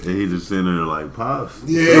how to. And he just sitting there like, Pops.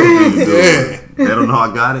 Yeah. They don't know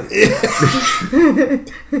I got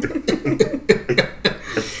it.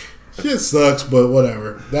 Shit sucks, but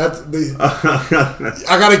whatever.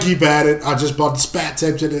 I gotta keep at it. I just bought the spat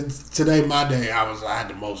tape today. My day, I had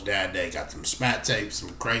the most dad day. Got some spat tape,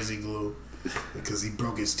 some crazy glue, because he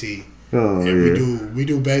broke his teeth. Oh, and we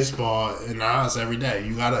do baseball in the house every day.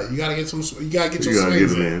 You gotta get your swings in.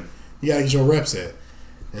 You gotta get your reps in.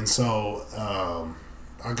 And so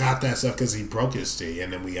I got that stuff because he broke his teeth,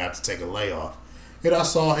 and then we had to take a layoff. And I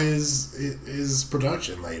saw his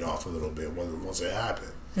production laid off a little bit once it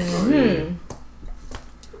happened. Mm-hmm.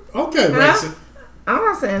 Okay, Mason. I'm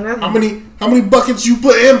not saying nothing. How many buckets you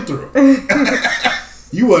put him through?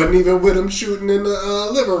 You wasn't even with him shooting in the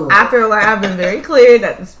living room. I feel like I've been very clear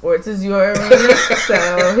that the sports is your arena,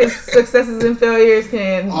 so his successes and failures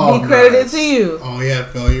can be credited to you. Oh, he had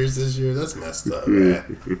failures this year? That's messed up,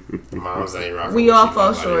 man. Moms ain't rocking we with all you.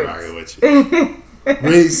 fall short.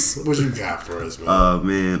 Reese, what you got for us,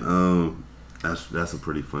 man? That's a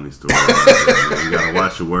pretty funny story. You gotta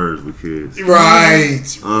watch your words with kids. Right.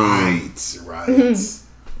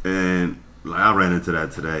 And like I ran into that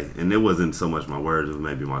today, and it wasn't so much my words; it was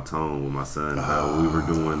maybe my tone with my son. We were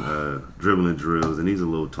doing dribbling drills, and he's a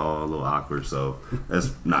little tall, a little awkward, so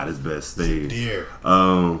that's not his best thing.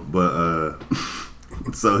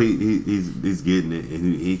 So he's getting it,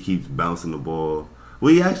 and he keeps bouncing the ball.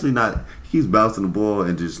 Well, he keeps bouncing the ball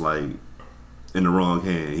and just like in the wrong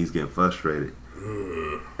hand. He's getting frustrated,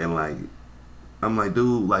 and like. I'm like,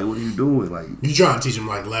 dude, like, what are you doing? Like, you trying to teach him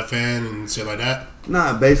like left hand and shit like that?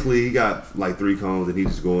 Nah, basically he got like 3 cones and he's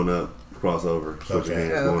just going up, crossover, switching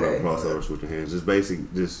hands, going up, crossover, switching hands,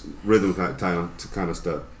 just rhythm kind of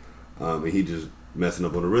stuff. And he just messing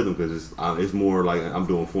up on the rhythm because it's more like I'm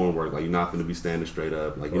doing form work. Like you're not going to be standing straight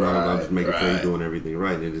up. Like I'm just making sure you're doing everything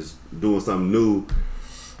right, and just doing something new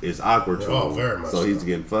is awkward to him. Very much. So he's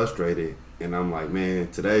getting frustrated. And I'm like, man,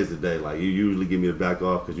 today's the day. Like, you usually give me the back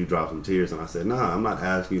off because you drop some tears. And I said, nah, I'm not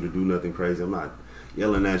asking you to do nothing crazy. I'm not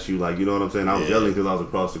yelling at you. Like, you know what I'm saying? I was yelling because I was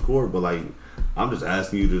across the court. But, like, I'm just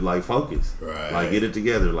asking you to, like, focus. Right. Like, get it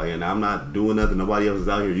together. Like, and I'm not doing nothing. Nobody else is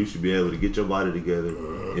out here. You should be able to get your body together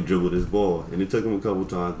and dribble this ball. And it took him a couple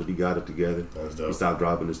times, but he got it together. That's dope. He stopped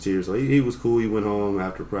dropping his tears. So he was cool. He went home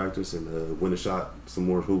after practice and went and shot some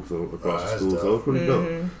more hoops across the school. Dope. So it was pretty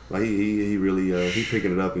dope. Like, he really he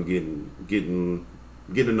picking it up and getting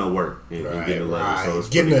to know work and getting to love it. So it's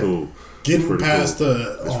pretty cool. Getting past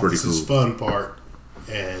cool. This is fun part,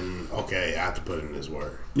 and I have to put in his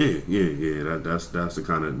work. Yeah. That's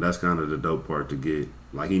kind of the dope part to get.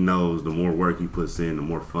 Like he knows the more work he puts in, the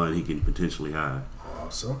more fun he can potentially have.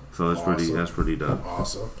 Awesome. So that's pretty dope.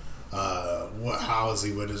 Awesome. How is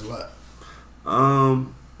he with his left?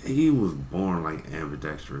 He was born like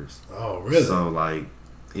ambidextrous. Oh, really? So like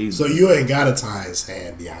So you ain't gotta tie his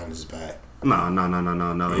hand behind his back. No.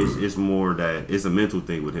 It's more that it's a mental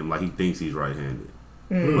thing with him. Like he thinks he's right-handed,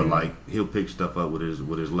 but like he'll pick stuff up with his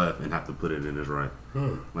left and have to put it in his right.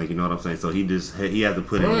 Like you know what I'm saying. So he had to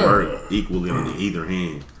put in work equally on either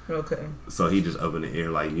hand. Okay. So he just up in the air,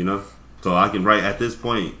 like you know. So I can at this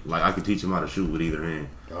point, like I can teach him how to shoot with either hand,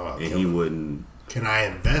 and he wouldn't. Can I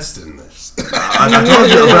invest in this? I told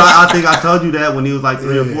you, but I think I told you that when he was like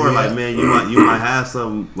 3 or 4. Yeah. Like man, you might have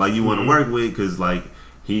something like you want to work with because like.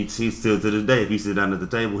 He's still to this day. If he sit down at the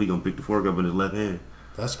table, he gonna pick the fork up in his left hand.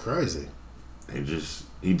 That's crazy. That's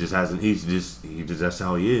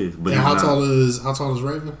how he is. But how tall is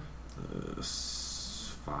Raven? 5'11"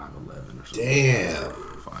 or something. Damn.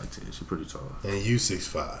 5'10". She's pretty tall. And you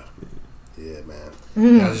 6'5". Yeah, man.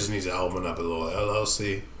 I just need to open up a little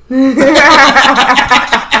LLC.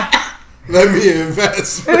 Let me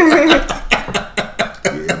invest. Yeah,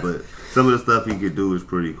 but some of the stuff he could do is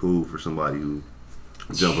pretty cool for somebody who.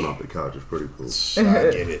 Jumping off the couch is pretty cool. I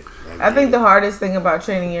get it. I think the hardest thing about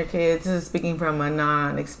training your kids is speaking from a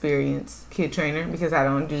non-experienced kid trainer because I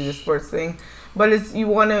don't do the sports thing. But it's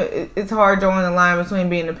hard drawing the line between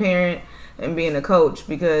being a parent and being a coach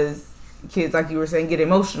because kids, like you were saying, get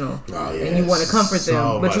emotional. And you want to comfort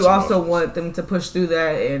them, but you also want them to push through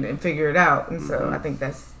that and figure it out. And so I think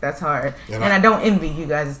that's hard. And I don't envy you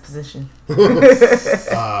guys' position.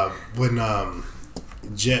 When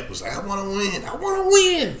Jet was like, I want to win.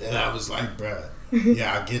 And I was like, bruh,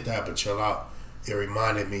 yeah, I get that, but chill out. It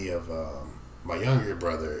reminded me of my younger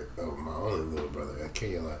brother, my only little brother,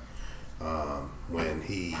 Kayla, when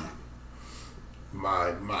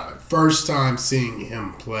my first time seeing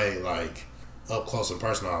him play, like, up close and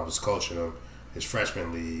personal, I was coaching him his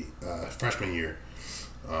freshman year,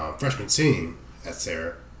 freshman team at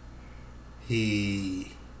Sarah.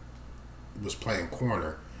 He was playing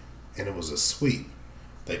corner, and it was a sweep.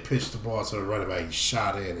 They pitched the ball to the running back. He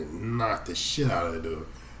shot in and knocked the shit out of the dude.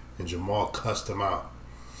 And Jamal cussed him out.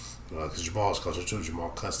 Because Jamal was coaching too. Jamal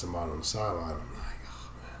cussed him out on the sideline. I'm like,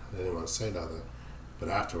 oh, man. I didn't want to say nothing. But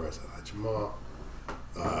afterwards, I'm like, Jamal,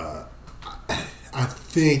 I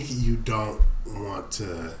think you don't want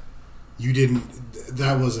to...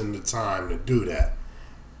 That wasn't the time to do that.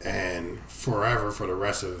 And forever, for the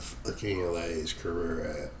rest of Akinyole's career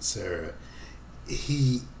at Sarah,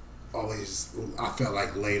 he... always, I felt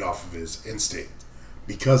like laid off of his instinct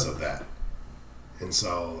because of that, and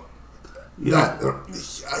so you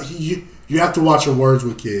have to watch your words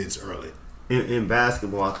with kids early. In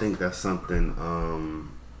basketball, I think that's something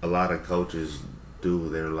a lot of coaches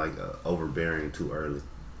dude, they're like overbearing too early.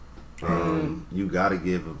 You got to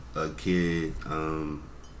give a kid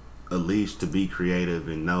a leash to be creative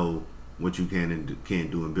and know what you can and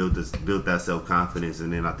can't do, and build that self-confidence.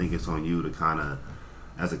 And then I think it's on you to kind of,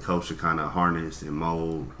 as a coach, to kind of harness and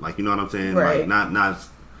mold, like, you know what I'm saying? Right. Like not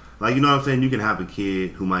like, you know what I'm saying? You can have a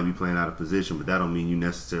kid who might be playing out of position, but that don't mean you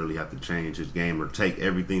necessarily have to change his game or take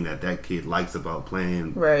everything that kid likes about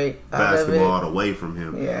playing basketball away from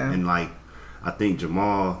him. Yeah. And like, I think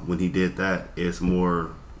Jamal, when he did that, it's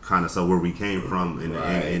more kind of so where we came from,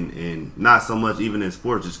 and not so much even in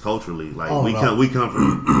sports, just culturally. Like we come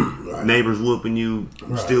from neighbors whooping you,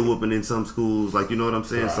 still whooping in some schools. Like, you know what I'm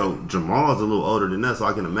saying? So Jamal's a little older than us, so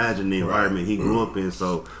I can imagine the environment he grew up in.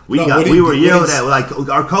 So we were yelled at. Like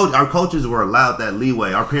our coaches were allowed that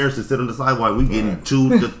leeway. Our parents would sit on the sidewalk. We getting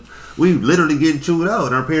chewed. We literally getting chewed out,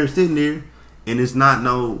 and our parents sitting there, and it's not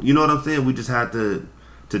you know what I'm saying? We just had to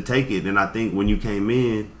take it. And I think when you came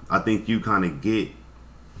in, I think you kind of get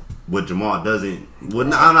what Jamal doesn't. Well,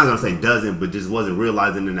 I'm not gonna say doesn't, but just wasn't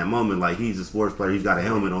realizing in that moment. Like, he's a sports player, he's got a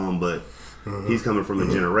helmet on, but he's coming from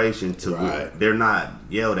a generation to they're not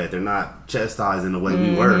yelled at, they're not chastised in the way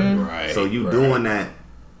we were. Right. So you doing that,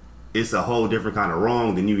 it's a whole different kind of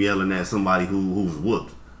wrong than you yelling at somebody who's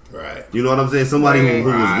whooped. Right. You know what I'm saying? Somebody who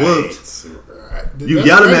was whooped. Right. You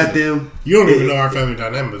yelling at them. You don't even know our family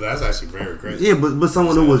dynamic, but that's actually very crazy. Yeah, but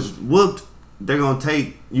someone who was whooped, they're gonna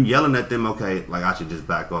take you yelling at them. Okay, like, I should just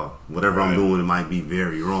back off. Whatever I'm doing, it might be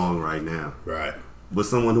very wrong right now. Right. But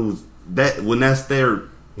someone who's when that's their.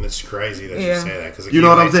 It's crazy that you say that, because you know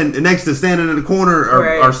what I'm saying. Next to standing in the corner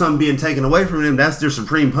or something being taken away from them, that's their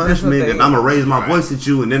supreme punishment. And I'm gonna raise my voice at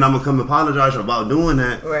you, and then I'm gonna come apologize about doing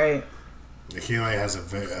that. Right. Akile has a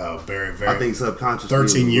very, very. I think subconsciously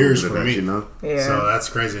 13 years for me. You know? Yeah. So that's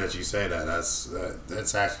crazy that you say that.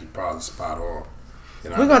 That's actually probably spot on.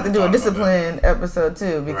 We're going to have to do a discipline episode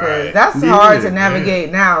too, because that's hard to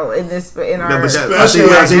navigate now in our. I think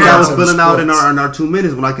I was filling out in our 2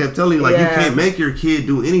 minutes when I kept telling you, like, you can't make your kid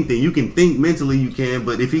do anything. You can think mentally, you can,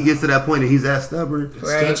 but if he gets to that point and he's that stubborn,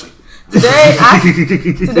 it's Today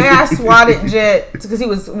I swatted Jet because he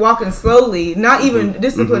was walking slowly, not even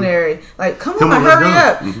disciplinary. Like, come on, hurry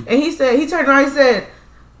up! And he turned around, he said,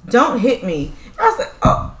 "Don't hit me." I was like,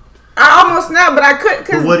 oh. I almost snapped, but I couldn't.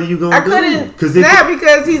 Cause what are you gonna do? I couldn't snap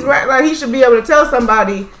because he's right. Like, he should be able to tell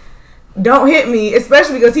somebody, "Don't hit me,"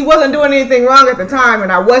 especially because he wasn't doing anything wrong at the time,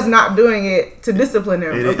 and I was not doing it to discipline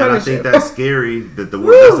him. And I think that's scary. That that's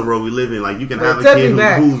the world we live in. Like, you can have a kid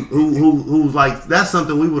who's like, that's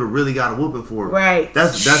something we would have really got a whooping for. Right.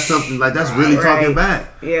 That's something like that's really talking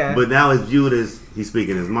back. Yeah. But now it's viewed as he's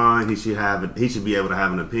speaking his mind. He should be able to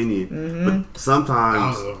have an opinion. But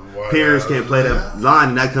sometimes parents can't play that line,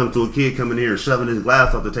 and that comes to a kid coming here and shoving his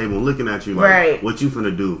glass off the table and looking at you like, what you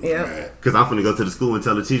finna do? Yeah. Because I'm finna go to the school and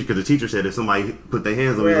tell the teacher, because the teacher said if somebody put their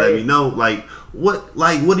hands on me, let me know. Like, what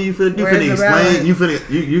are you finna do?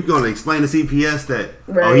 You gonna explain to CPS that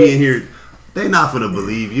he in here. They not finna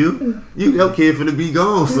believe you. Your kid finna be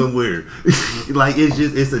gone somewhere. Like,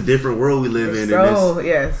 it's a different world we live in. So,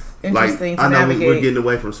 yes. Interesting to navigate. We're getting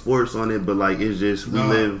away from sports on it, but like, it's just we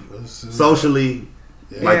live socially.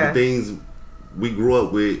 Like, the things we grew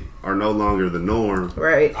up with are no longer the norm.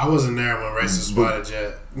 Right. I wasn't there when racist spotted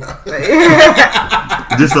Jet.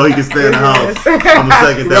 Just so he can stay in the house. I'm a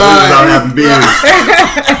second that we was out having beers.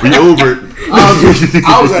 We Ubered.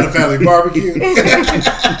 I was at a family barbecue.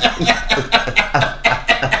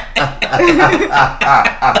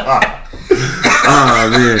 Oh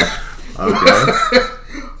man. Okay.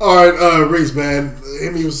 All right, Reese, man,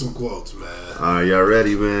 hit me with some quotes, man. All right, y'all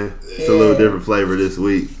ready, man? It's a little different flavor this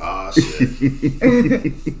week. Oh, shit.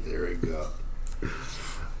 There we go.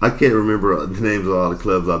 I can't remember the names of all the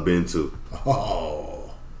clubs I've been to.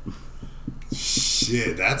 Oh.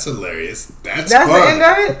 Shit, that's hilarious. That's fun. The end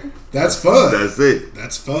of it? That's fun. That's it.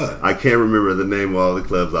 That's fun. I can't remember the name of all the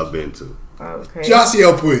clubs I've been to. Okay. Jossie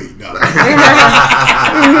Puig. No.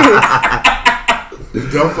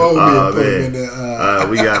 Don't follow me and put him in the...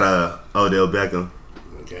 we got Odell Beckham.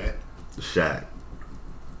 Okay. Shaq.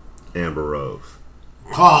 Amber Rose.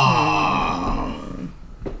 Oh.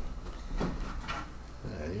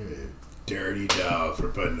 You're a dirty dog for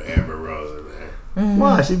putting Amber Rose in there. Mm-hmm.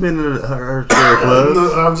 Why? She been in her share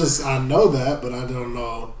clubs. I know that, but I don't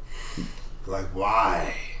know, like,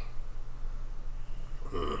 why.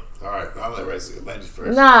 All right, I'll let ladies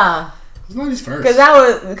first. Nah. Ladies first.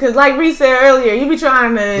 Because like Reese said earlier, you be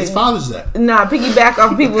trying to... It's Father's Day. Nah, piggyback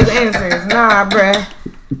off people's answers. Nah, bruh.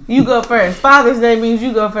 You go first. Father's Day means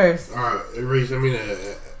you go first. All right, Reese, I mean,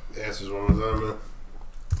 answers one more time, man.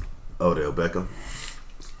 Odell Beckham.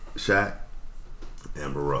 Shaq.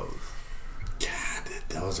 Amber Rose. God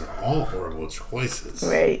Those are all horrible choices.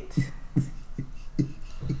 Right.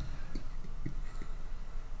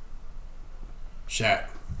 Shaq.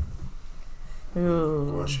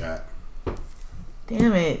 Ooh. Go on, Shaq.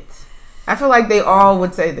 Damn it. I feel like they all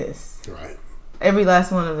would say this. Right. Every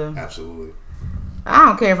last one of them. Absolutely. I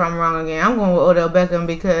don't care if I'm wrong again. I'm going with Odell Beckham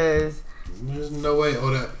because... There's no way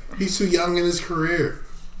Odell... He's too young in his career.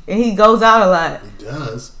 And he goes out a lot. He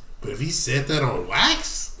does. But if he said that on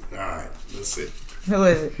wax... Alright, let's see. Who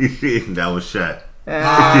is it? That was Shaq.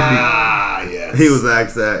 Yes. He was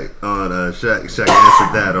asked that on Shaq. Shaq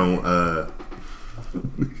answered that on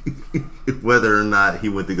whether or not he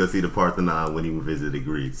went to go see the Parthenon when he visited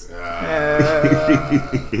Greece.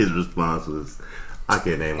 His response was, "I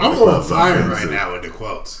can't name." I'm on fire right now with the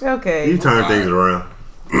quotes. Okay. He turned things around.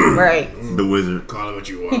 Right. The wizard. Call it what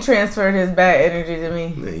you want. He transferred his bad energy to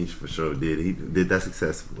me. Yeah, he for sure did. He did that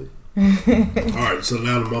successfully. Alright, so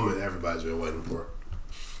now the moment everybody's been waiting for.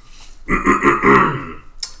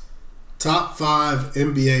 Top 5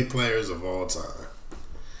 NBA players of all time.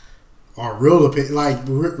 Our real opinion, like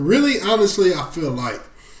really, honestly, I feel like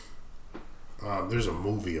there's a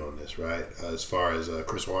movie on this, right? As far as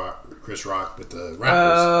Chris Rock with the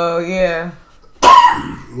rappers. Oh yeah.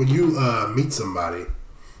 When you meet somebody,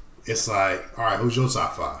 it's like, all right, who's your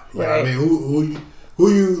top 5? You know what I mean? Who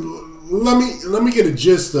you? Let me get a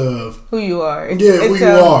gist of who you are. Who you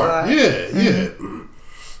are. Yeah.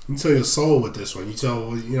 You tell your soul with this one. You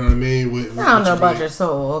tell, you know what I mean? I don't know about your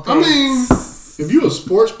soul. Okay. I mean, if you're a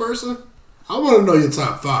sports person, I want to know your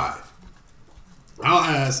top 5. I'll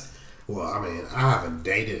ask. Well, I mean, I haven't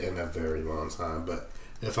dated in a very long time, but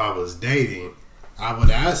if I was dating, I would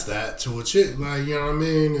ask that to a chick. Like, you know what I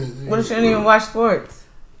mean? What if she didn't even watch sports?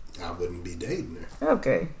 I wouldn't be dating her.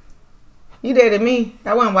 Okay. You dated me.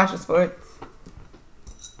 I wasn't watching sports.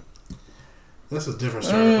 That's a different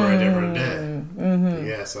story for a different day. Mm-hmm.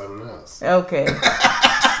 Yeah, something else. Okay.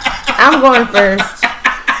 I'm going first.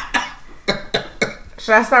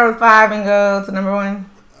 Should I start with 5 and go to number 1?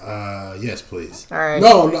 Yes, please. All right.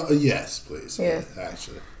 No, yes, please. Yes.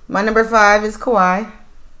 Actually. My number 5 is Kawhi.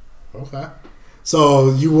 Okay.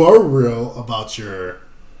 So you were real about your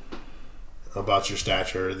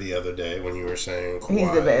stature the other day when you were saying Kawhi.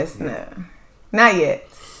 He's the best. No. Not yet.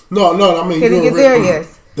 No, I mean... Can he get there?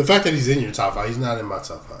 Yes. The fact that he's in your top 5, he's not in my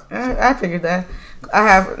top 5. So. I figured that. I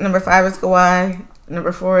have number 5 is Kawhi.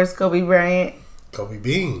 Number 4 is Kobe Bryant. Kobe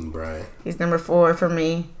Bean Bryant. He's number 4 for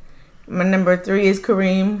me. My number 3 is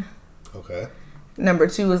Kareem. Okay. Number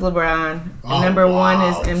 2 is LeBron. And number 1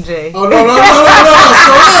 is MJ. Oh, no.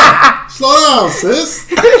 Slow down, sis.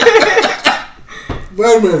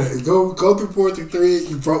 Wait a minute. Go through 4 through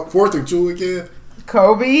 3. 4 through 2 again.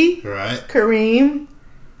 Kobe. Right. Kareem.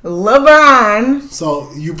 LeBron.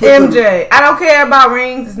 So you put MJ. I don't care about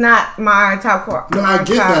rings. It's not my top quarter. No, I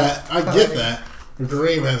get that. I get that.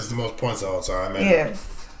 Kareem has the most points of all time.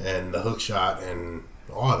 Yes. And the hook shot and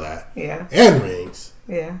all that. Yeah. And rings.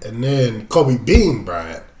 Yeah. And then Kobe Bean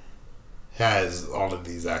Bryant has all of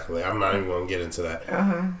these accolades. I'm not even going to get into that.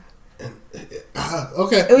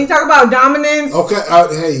 Okay. When you talk about dominance. Okay.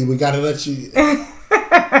 Hey, we got to let you.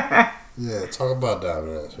 Yeah, talk about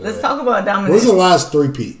dominance. Let's talk about dominance. What's the last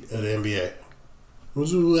three-peat of the NBA? Who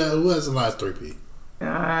has the last three-peat?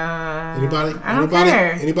 Anybody? I don't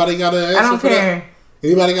care. Anybody got an answer? I don't care. That?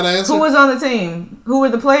 Anybody got an answer? Who was on the team? Who were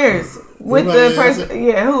the players with the person?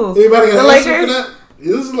 Yeah, who? Anybody got the an Lakers? answer for that?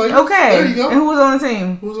 Yeah, this is Lakers. Okay. There you go. And who was on the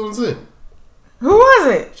team? Who was on the team? Who was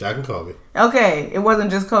it? Shaq and Kobe. Okay, it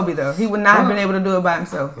wasn't just Kobe though. He would not have been able to do it by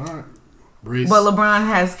himself. All right. Reese. But LeBron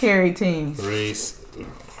has carried teams. Reese.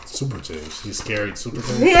 Super teams. He's carried super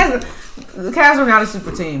teams. He has. The Cavs are not a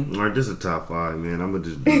super team. All right, this is a top 5, man. I'm gonna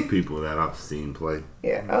just do people that I've seen play.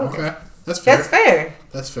 Yeah. Okay. That's fair.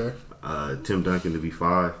 That's fair. Tim Duncan to be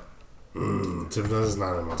 5. Tim Duncan's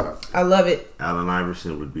not in my top. I love it. Allen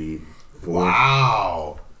Iverson would be 4.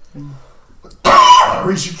 Wow.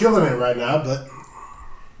 Reese, you killing it right now, but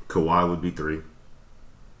Kawhi would be 3.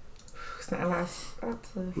 It's not a lot of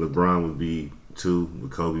spots. LeBron would be 2,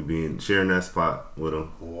 with Kobe sharing that spot with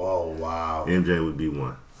him. Whoa, wow. MJ would be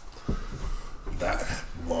 1.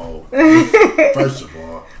 Whoa.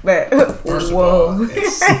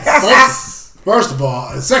 First of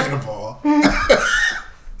all, and second of all,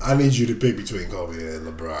 I need you to pick between Kobe and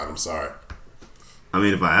LeBron. I'm sorry. I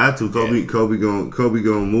mean, if I had to, Kobe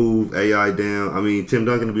gonna move AI down. I mean, Tim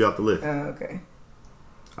Duncan will be off the list. Oh, okay.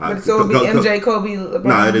 But so it would be MJ, Kobe, LeBron?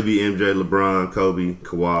 No, it'd be MJ, LeBron, Kobe,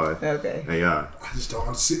 Kawhi. Okay. AI. I just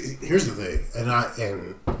don't see. Here's the thing,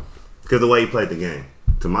 because the way he played the game,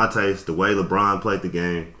 to my taste, the way LeBron played the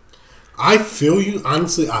game. I feel you.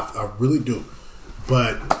 Honestly, I really do.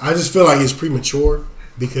 But I just feel like it's premature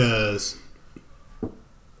because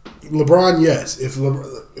LeBron, yes.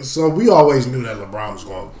 So we always knew that LeBron was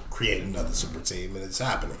going to create another super team, and it's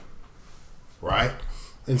happening, right?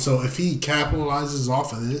 And so if he capitalizes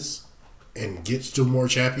off of this and gets to more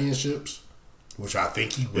championships, which I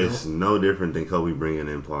think he will, it's no different than Kobe bringing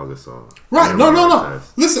in Paul Gasol. Right? No.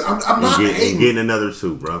 Listen, I'm not hating. Getting another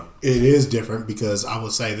suit, bro. It is different because I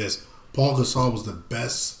would say this: Paul Gasol was the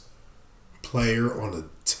best player on a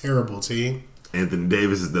terrible team. Anthony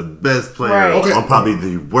Davis is the best player right. on probably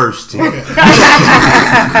the worst team. Okay,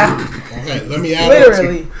 let me add.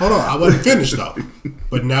 Literally. Hold on, I wasn't finished though.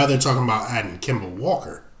 But now they're talking about adding Kemba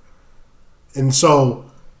Walker, and so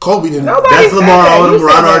Kobe didn't. That's Lamar Odom,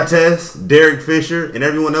 Ron Artest, Derek Fisher, and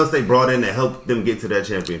everyone else they brought in to help them get to that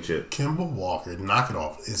championship. Kemba Walker, knock it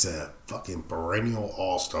off, is a fucking perennial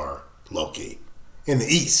all-star, low-key, in the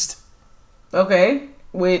East. Okay,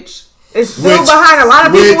 which is still behind a lot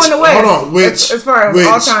of people in the West. Hold on, as far as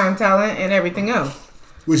all-time talent and everything else.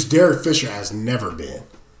 Which Derek Fisher has never been.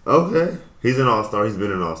 Okay, he's an all-star. He's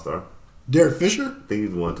been an all-star. Derek Fisher? I think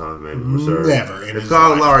he's one time, maybe. For sure. Never in if his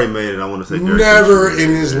Kyle life. Lowry made it, I want to say Derek Never Fisher.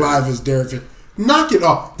 in his life is Derek Fisher. Knock it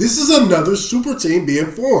off. This is another super team being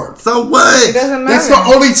formed. So what? It doesn't matter. That's the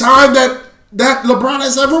only time that LeBron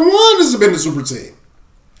has ever won has been a super team.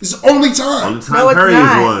 It's the only time. Only time Curry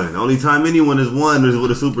has won. Only time anyone has won is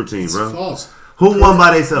with a super team, It's bro. false. Who won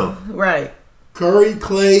by themselves? Right. Curry,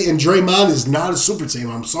 Clay, and Draymond is not a super team.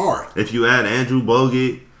 I'm sorry. If you add Andrew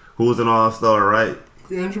Bogut, who was an all-star, right?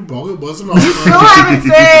 Andrew Bogut wasn't You still haven't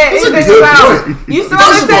said anything about. You still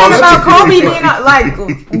haven't said about Kobe being like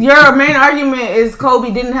your main argument is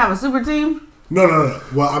Kobe didn't have a super team. No.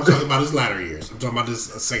 Well, I'm talking about his latter years. I'm talking about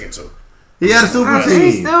this second two. He had a super team.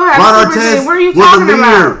 He still had a super team. What are you talking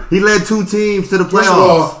about? He led 2 teams to the playoffs. First of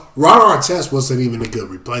all, Ron Artest wasn't even a good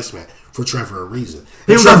replacement for Trevor Ariza.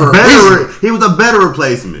 He was a better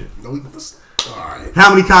replacement. No, he was. All right. How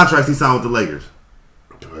many contracts he signed with the Lakers?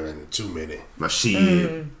 Too many. My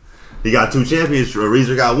shit. He got 2 championships.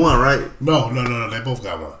 Ariza got 1, right? No. They both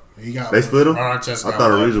got one. They split them? Ron Artest I got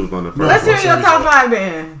thought one. Ariza was going to first. Let's hear your top 5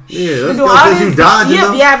 then. Yeah, let's go since you dodging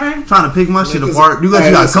them. Yapping. Trying to pick my shit apart. You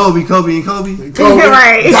got Kobe, and Kobe.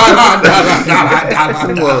 Right. Come on,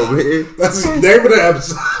 man. That's the name of the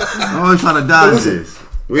episode. I'm always trying to dodge this.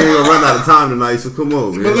 We ain't gonna run out of time tonight, so come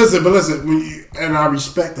on, man. But listen, and I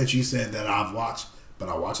respect that you said that I've watched, but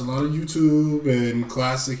I watch a lot of YouTube and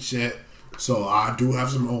classic shit, so I do have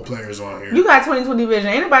some old players on here. You got 20/20 vision.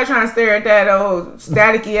 Ain't nobody trying to stare at that old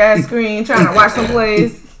staticky ass screen trying to watch some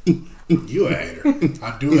plays. You a hater.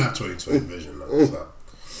 I do have 20/20 vision, though. So.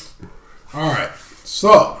 All right,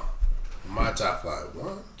 so my top 5.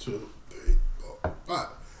 1, 2, 3, 4, 5.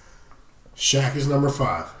 Shaq is number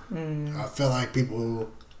 5. I feel like people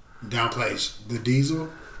downplay the Diesel,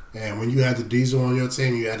 and when you had the Diesel on your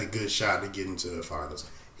team, you had a good shot to get into the finals.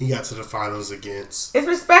 He got to the finals against. It's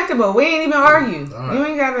respectable. We ain't even argue. Right. You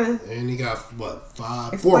ain't gotta. And he got what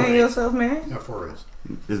 5? Explain 4 yourself, man. He got 4 rings.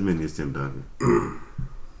 As many as Tim Duncan.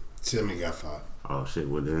 Timmy got 5. Oh shit!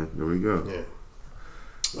 Well then, there we go. Yeah.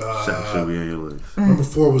 Shaq should be on your list. Number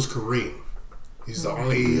 4 was Kareem. He's the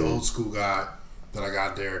only old school guy that I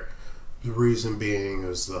got there. The reason being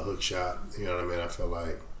is the hook shot. You know what I mean? I feel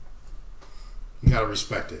like you gotta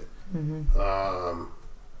respect it. Number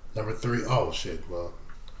 3. Oh shit! Well,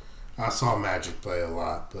 I saw Magic play a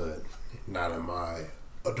lot, but not in my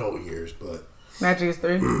adult years. But Magic is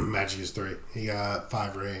 3. Magic is 3. He got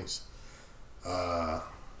 5 rings.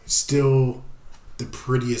 Still the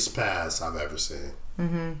prettiest pass I've ever seen.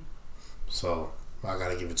 So I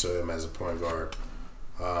gotta give it to him as a point guard.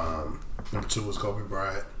 Number 2 was Kobe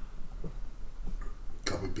Bryant.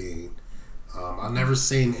 Kobe Bean. I've never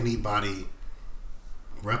seen anybody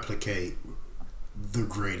replicate the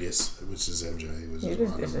greatest, which is MJ. You're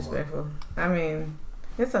just disrespectful. I mean,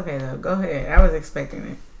 it's okay though. Go ahead. I was expecting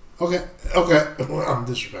it. Okay. Well, I'm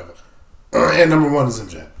disrespectful. And number 1 is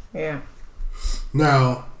MJ. Yeah.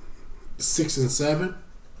 Now, 6 and 7.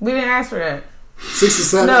 We didn't ask for that. 6 and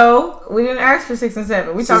 7. No, we didn't ask for 6 and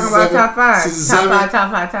 7. We talking about top 5.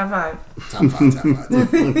 Top 5. Top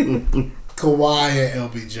 5. Kawhi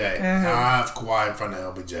and LBJ. I have Kawhi in front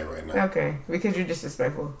of LBJ right now. Okay, because you're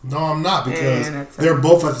disrespectful. No, I'm not, because they're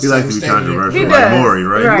both at the same stage. He likes to be controversial, like Maury,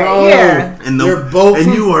 right? No, yeah. They're both.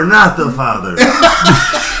 And you are not the father.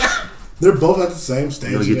 They're both at the same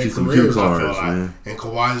stage of their careers, I feel like. Man. And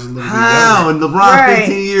Kawhi's a little bit How? And LeBron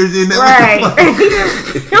 15 years in. Right.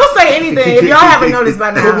 He'll say anything. If y'all haven't noticed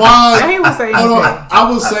by now. Kawhi. He will say anything. Hold on. I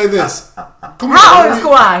will say this. How old is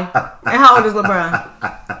Kawhi? And how old is LeBron?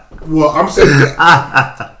 Well, I'm saying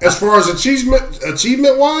as far as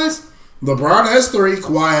achievement wise, LeBron has 3,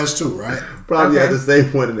 Kawhi has 2, right? Probably at the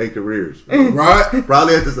same point in their careers. Right?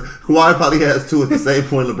 Kawhi probably has 2 at the same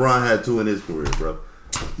point LeBron had 2 in his career, bro.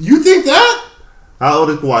 You think that? How old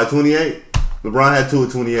is Kawhi? 28? LeBron had 2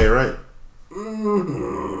 at 28, right?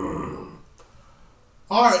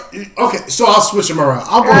 All right. Okay, so I'll switch them around.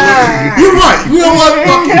 I'll go. You're right. You know what?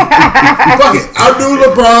 Fuck it. I'll do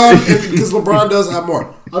LeBron because LeBron does have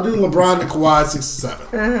more. I'll do LeBron to Kawhi 6 and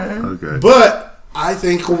 7. Okay. But I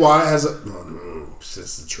think Kawhi has a.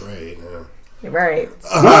 It's a trade. Right.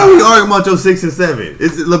 Why are we arguing about your 6 and 7?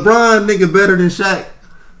 Is LeBron nigga better than Shaq?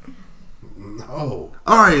 No.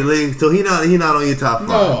 All right, Lee. So he not on your top 5,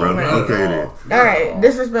 bro. Right. Okay then. All right.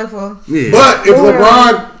 Disrespectful. Yeah. But if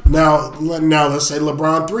LeBron now let's say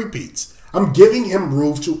LeBron 3-peats. I'm giving him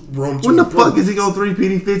room to. When the fuck is he gonna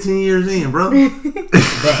 3-peat? He 15 years in, bro. He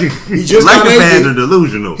just got Laker fans are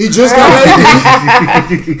delusional. He just got AD.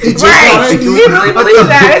 He just got AD. He really believes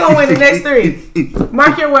that they're gonna win the next 3.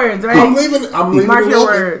 Mark your words, right? I'm leaving Mark it your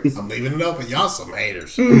open. words. I'm leaving it open. Y'all some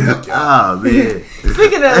haters. Oh man.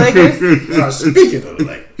 Speaking of Lakers, Speaking of the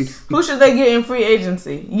Lakers, who should they get in free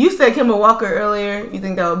agency? You said Kemba Walker earlier. You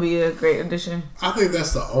think that would be a great addition? I think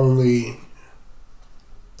that's the only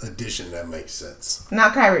addition that makes sense.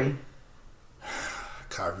 Not Kyrie.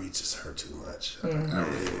 Kyrie just hurt too much. I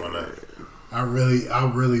really want to. I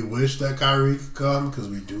really wish that Kyrie could come because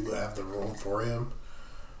we do have the room for him.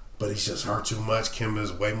 But he's just hurt too much.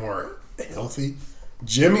 Kemba's way more healthy.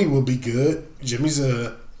 Jimmy will be good. Jimmy's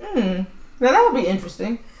a. Now that would be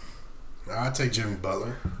interesting. I'd take Jimmy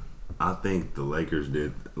Butler. I think the Lakers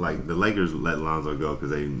did. Like the Lakers let Lonzo go because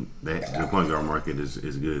the point guard market is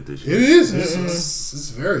good this year. It is. It's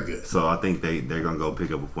very good. So I think they're gonna go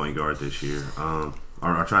pick up a point guard this year.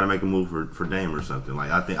 Or try to make a move for Dame or something. Like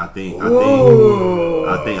I think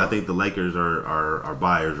the Lakers are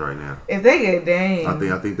buyers right now. If they get Dame, I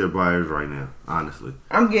think they're buyers right now. Honestly,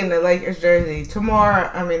 I'm getting the Lakers jersey tomorrow.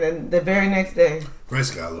 I mean the very next day. Grace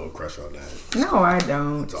got a little crush on that. No, I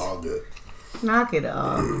don't. It's all good. Knock it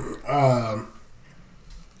off.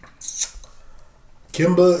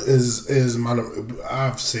 Kimba is my.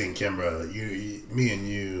 I've seen Kimba. Me and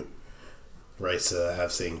you, Raisa,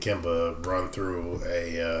 have seen Kimba run through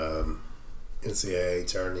a NCAA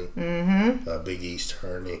tourney, a Big East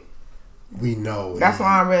tourney. We know that's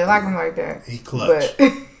why I really like him like that. He clutch.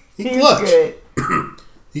 He clutch. Good.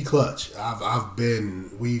 He clutch.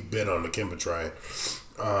 We've been on the Kimba train,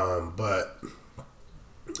 but.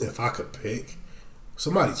 If I could pick,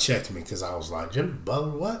 somebody checked me because I was like, Jimmy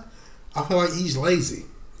Butler, what? I feel like he's lazy.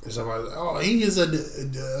 And somebody was like, oh, he is a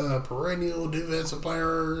perennial defensive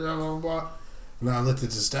player, blah, blah, blah. And I looked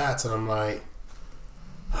at the stats and I'm like,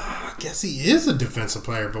 I guess he is a defensive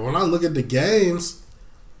player. But when I look at the games,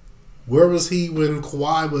 where was he when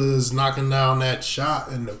Kawhi was knocking down that shot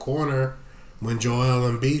in the corner when Joel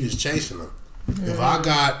Embiid is chasing him? Mm-hmm. If I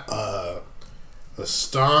got a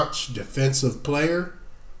staunch defensive player,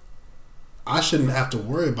 I shouldn't have to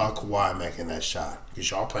worry about Kawhi making that shot because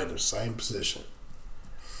y'all play the same position.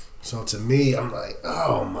 So to me, I'm like,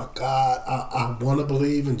 oh my God, I want to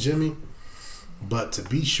believe in Jimmy, but to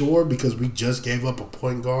be sure, because we just gave up a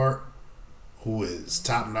point guard who is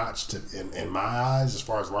top notch in my eyes as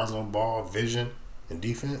far as runs on ball, vision, and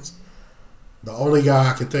defense. The only guy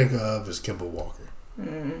I can think of is Kemba Walker.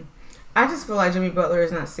 I just feel like Jimmy Butler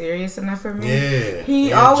is not serious enough for me. Yeah.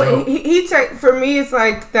 He always for me it's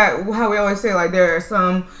like that how we always say like there are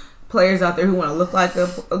some players out there who want to look like a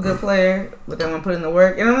good player but they want to put in the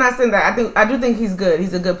work. And I'm not saying that I do think he's good.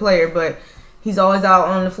 He's a good player, but he's always out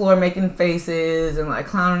on the floor making faces and like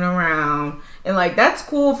clowning around. And like that's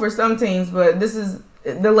cool for some teams, but this is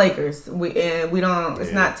the Lakers. We don't.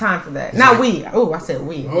 It's not time for that. Not we. Oh, I said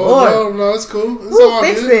we. Oh no, it's cool. It's all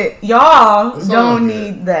fix good. It. Y'all don't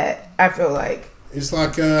need that. I feel like it's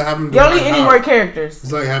like having. You don't need any more characters.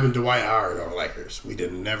 It's like having Dwight Howard on Lakers. We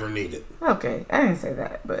didn't never need it. Okay, I didn't say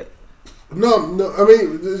that, but no. I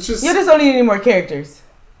mean, it's just you just don't need any more characters.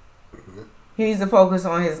 He needs to focus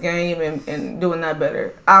on his game and doing that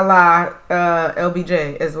better. A la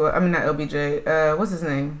LBJ as well. I mean, not LBJ. What's his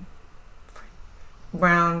name?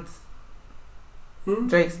 Brown's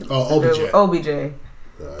Drake's OBJ.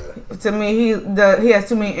 To me, he has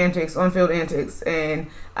too many antics, on-field antics, and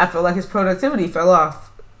I feel like his productivity fell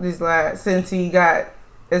off since he got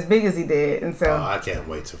as big as he did, and so I can't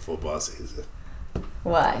wait till football season.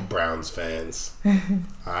 Why? Browns fans,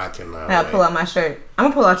 I cannot. I'll pull out my shirt. I'm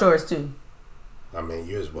gonna pull out yours too. I mean,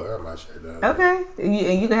 you as well. My shirt. Okay,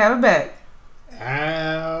 you can have it back.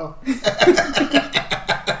 Ow.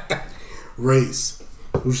 Race.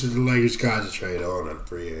 Who should the Lakers concentrate on in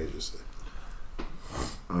free agency?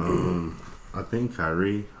 I think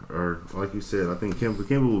Kyrie, or like you said, I think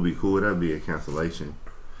Kimba will be cool. That'd be a cancellation.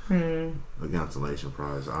 A cancellation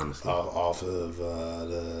prize, honestly. Off of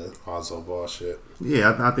the Lonzo Ball shit.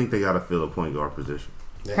 Yeah, I think they got to fill a point guard position.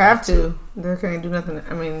 They have to. They can't do nothing.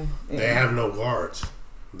 I mean, they have no guards.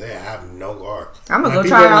 They have no guards. I'm gonna go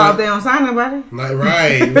try it out if they don't sign nobody. Like,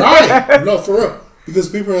 right. No, for real. Because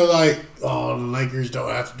people are like, oh, the Lakers don't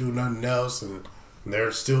have to do nothing else, and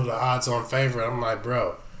they're still the odds-on favorite. I'm like,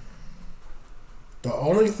 bro, the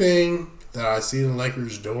only thing that I see the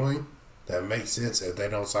Lakers doing that makes sense if they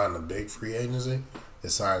don't sign the big free agency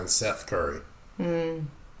is signing Seth Curry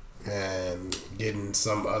and getting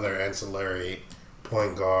some other ancillary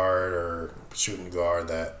point guard or shooting guard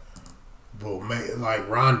that will make, like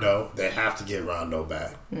Rondo. They have to get Rondo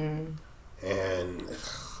back, and man,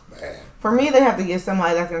 for me, they have to get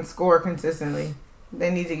somebody that can score consistently. They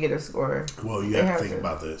need to get a scorer. Well, you have to think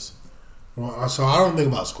about this. Well, so I don't think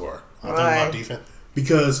about scoring. I think about defense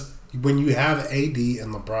because when you have AD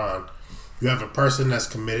and LeBron, you have a person that's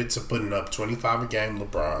committed to putting up 25 a game,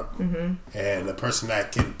 LeBron, and a person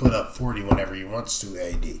that can put up 40 whenever he wants to,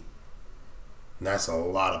 AD. And that's a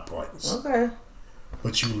lot of points. Okay.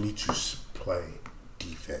 But you need to play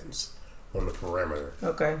defense on the perimeter.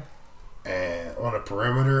 Okay. And on the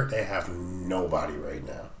perimeter, they have nobody right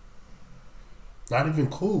now. Not even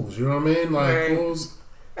Kuz, you know what I mean? Like, Kuz is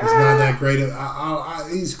not that great.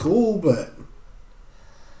 He's cool, but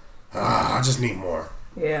I just need more.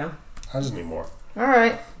 Yeah. I just need more. All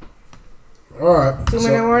right.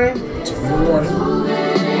 2-minute warning? 2-minute warning.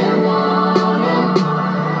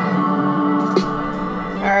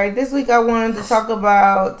 All right. This week I wanted to talk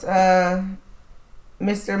about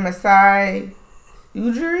Mr. Masai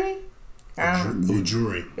Ujiri.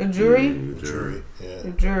 Ujiri. Yeah.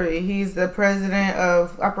 Ujiri. He's the president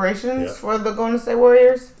of operations for the Golden State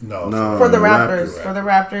Warriors. No, for the Raptors. For the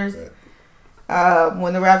Raptors. Right.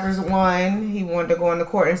 When the Raptors won, he wanted to go on the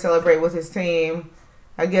court and celebrate with his team.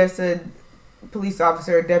 I guess a police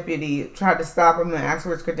officer or deputy tried to stop him and ask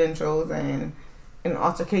for his credentials, and an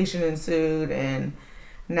altercation ensued. And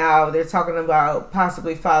now they're talking about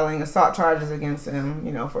possibly filing assault charges against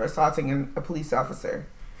him, for assaulting a police officer.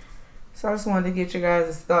 So I just wanted to get your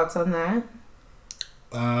guys' thoughts on that.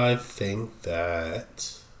 I think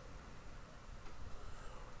that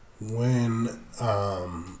when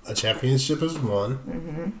a championship is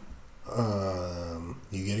won,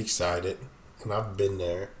 you get excited, and I've been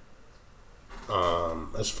there.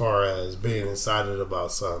 As far as being excited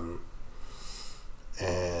about something,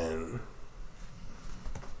 and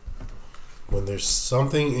when there's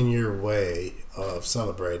something in your way of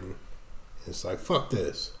celebrating, it's like, fuck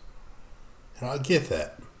this. And I get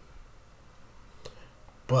that.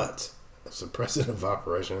 But as the president of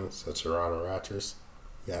operations at Toronto Raptors,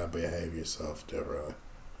 you gotta behave yourself differently.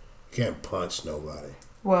 You can't punch nobody.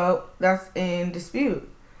 Well, that's in dispute.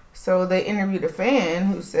 So they interviewed a fan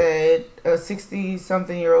who said, a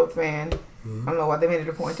 60-something-year-old fan. I don't know why they made it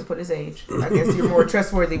a point to put his age. I guess you're more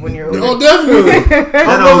trustworthy when you're older. Oh, definitely.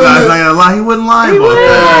 That old guy's not gonna lie. He wouldn't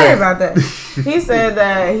lie about that. He said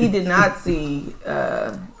that he did not see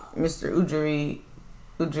Mr. Ujiri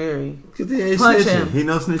punch him. He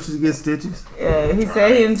knows snitches get stitches. Yeah, he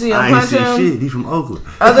said he didn't see him punch him. Shit. He's from Oakland.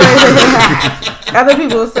 Other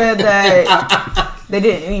people said that they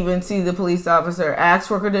didn't even see the police officer ask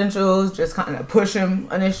for credentials, just kind of push him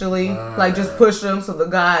initially. Just push him, so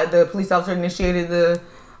the police officer initiated the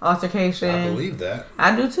altercation. I believe that.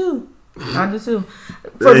 I do too.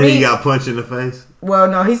 For me, he got punched in the face? Well,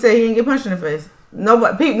 no, he said he didn't get punched in the face.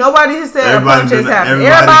 Nobody has said a punch has happened.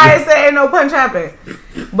 Everybody has said ain't no punch happened.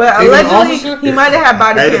 But allegedly, he might have had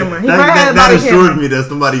body camera. That assures me that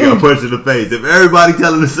somebody got punched in the face. If everybody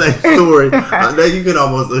telling the same story, then you can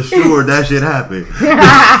almost assure that shit happened.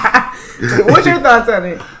 What's your thoughts on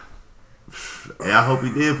it? Yeah, I hope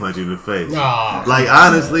he did punch you in the face. No. Like,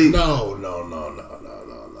 honestly. No.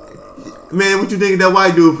 Man, what you think that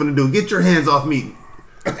white dude finna do? Get your hands off me.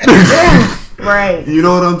 Right. You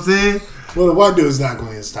know what I'm saying? Well, the white dude is not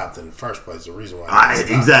going to get stopped in the first place. The reason why.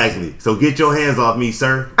 Exactly. So get your hands off me,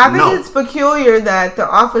 sir. I think it's peculiar that the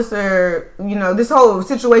officer, this whole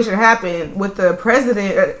situation happened with the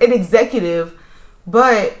president, an executive,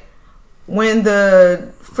 but when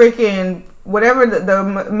the freaking, whatever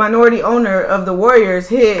the minority owner of the Warriors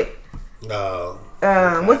hit,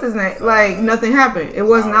 what's his name? Nothing happened. It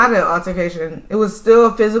was not an altercation. It was still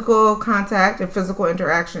a physical contact and physical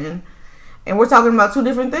interaction. And we're talking about two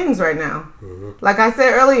different things right now. Mm-hmm. Like I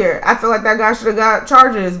said earlier, I feel like that guy should have got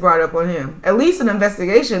charges brought up on him. At least an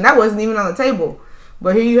investigation. That wasn't even on the table.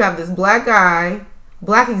 But here you have this black guy,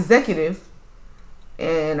 black executive,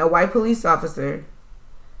 and a white police officer.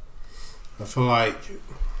 I feel like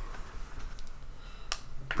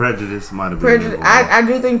prejudice might have been. I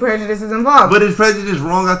do think prejudice is involved. But is prejudice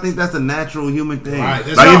wrong? I think that's a natural human thing. Right,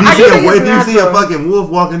 like if you see a fucking wolf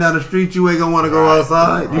walking down the street, you ain't gonna want to go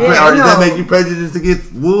outside. Or does that make you prejudiced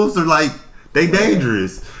against wolves? Or like they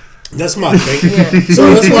dangerous? That's my thing.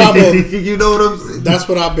 So that's what I've been. You know what I'm saying? That's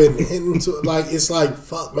what I've been hitting to. Like it's like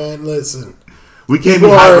fuck, man. Listen, we can't be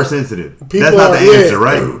hypersensitive. That's not the answer,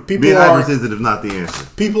 right? Being hypersensitive is not the answer.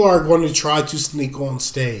 People are going to try to sneak on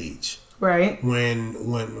stage. Right.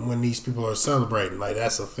 When these people are celebrating, like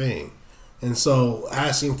that's a thing, and so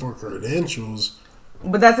asking for credentials,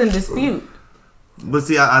 but that's in dispute. But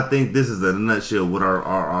see, I think this is in a nutshell what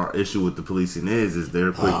our issue with the policing is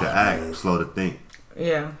they're quick to act, slow to think.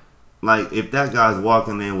 Yeah. Like if that guy's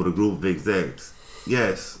walking in with a group of execs,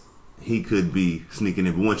 yes, he could be sneaking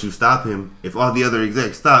in. But once you stop him, if all the other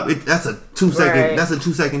execs stop, that's a 2 second. Right. That's a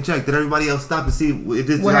 2 second check. Did everybody else stop to see if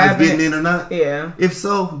this guy's getting in or not? Yeah. If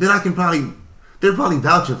so, then they're probably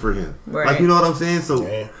vouching for him. Right. Like you know what I'm saying? So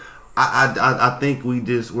I think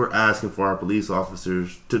we're asking for our police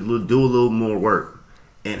officers to do a little more work.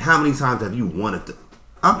 And how many times have you wanted to?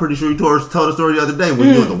 I'm pretty sure you told a story the other day when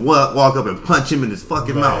you had to walk up and punch him in his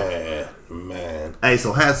fucking mouth. Man. Hey,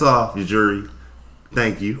 so hats off, your jury.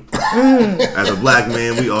 Thank you. As a black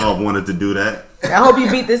man, we all wanted to do that. I hope you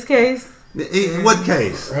beat this case. What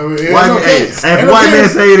case? Case. If white man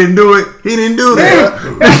say he didn't do it, he didn't do that.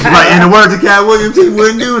 Like in the words of Cat Williams, he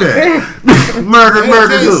wouldn't do that. Murder,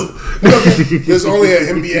 do. There's only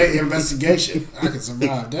an NBA investigation. I can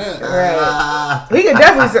survive that. Right. He could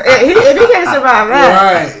definitely. If he can't survive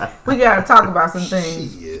that, right. We gotta talk about some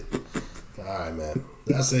things. Shit. All right, man.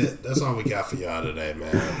 That's it. That's all we got for y'all today,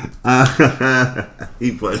 man.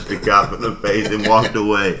 He punched the cop in the face and walked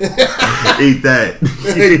away. Eat that.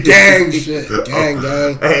 Gang shit. Gang.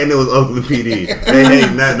 And it was Oakland PD. They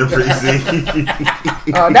hate that in the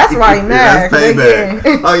precinct. Oh, that's why he mad. That's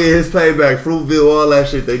payback. Oh, yeah, his payback. Fruitville, all that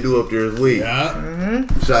shit they do up there is weak. Yeah.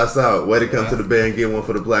 Mm-hmm. Shots out. Way to come to the band and get one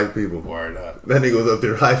for the black people. Word up. That nigga was up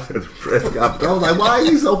there hyped at the press conference. I was like, why are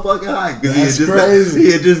you so fucking hyped? Because crazy.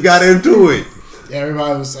 He had just got into it.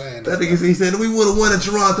 Everybody was saying that. He said, we would have won in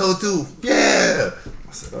Toronto too. Yeah.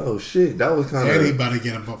 I said, oh shit, that was kind of. Anybody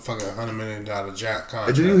get a fucking $100 million jack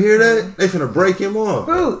contract. Did you hear that? They finna break him off.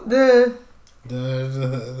 Who? The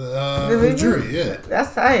jury, yeah.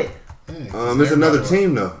 That's tight. Yeah, it's another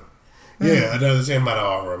team though. Yeah, another team might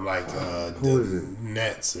offer him like who is it?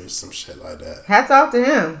 Nets or some shit like that. Hats off to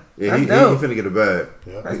him. Yeah, he finna get a bag.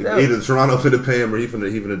 Yeah. Either Toronto finna pay him or he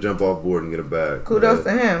finna jump off board and get a bag. Kudos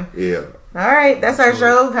to him. Yeah. All right, that's our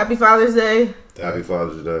show. Happy Father's Day. Happy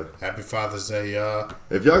Father's Day. Happy Father's Day, y'all.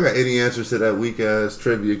 If y'all got any answers to that weak ass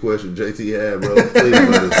trivia question JT had, bro, please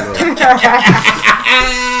let us know.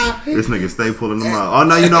 This nigga stay pulling them out. Oh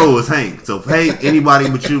no, you know it was Hank. So hey, anybody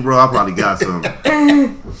but you, bro, I probably got some.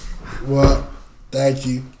 Well, thank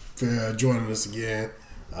you for joining us again.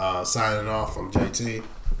 Signing off, I'm JT.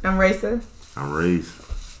 I'm Raisa. I'm Reese.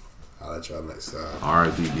 I'll let y'all next time.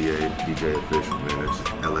 R.I.P. DJ official, man.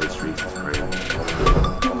 LA Streets is crazy.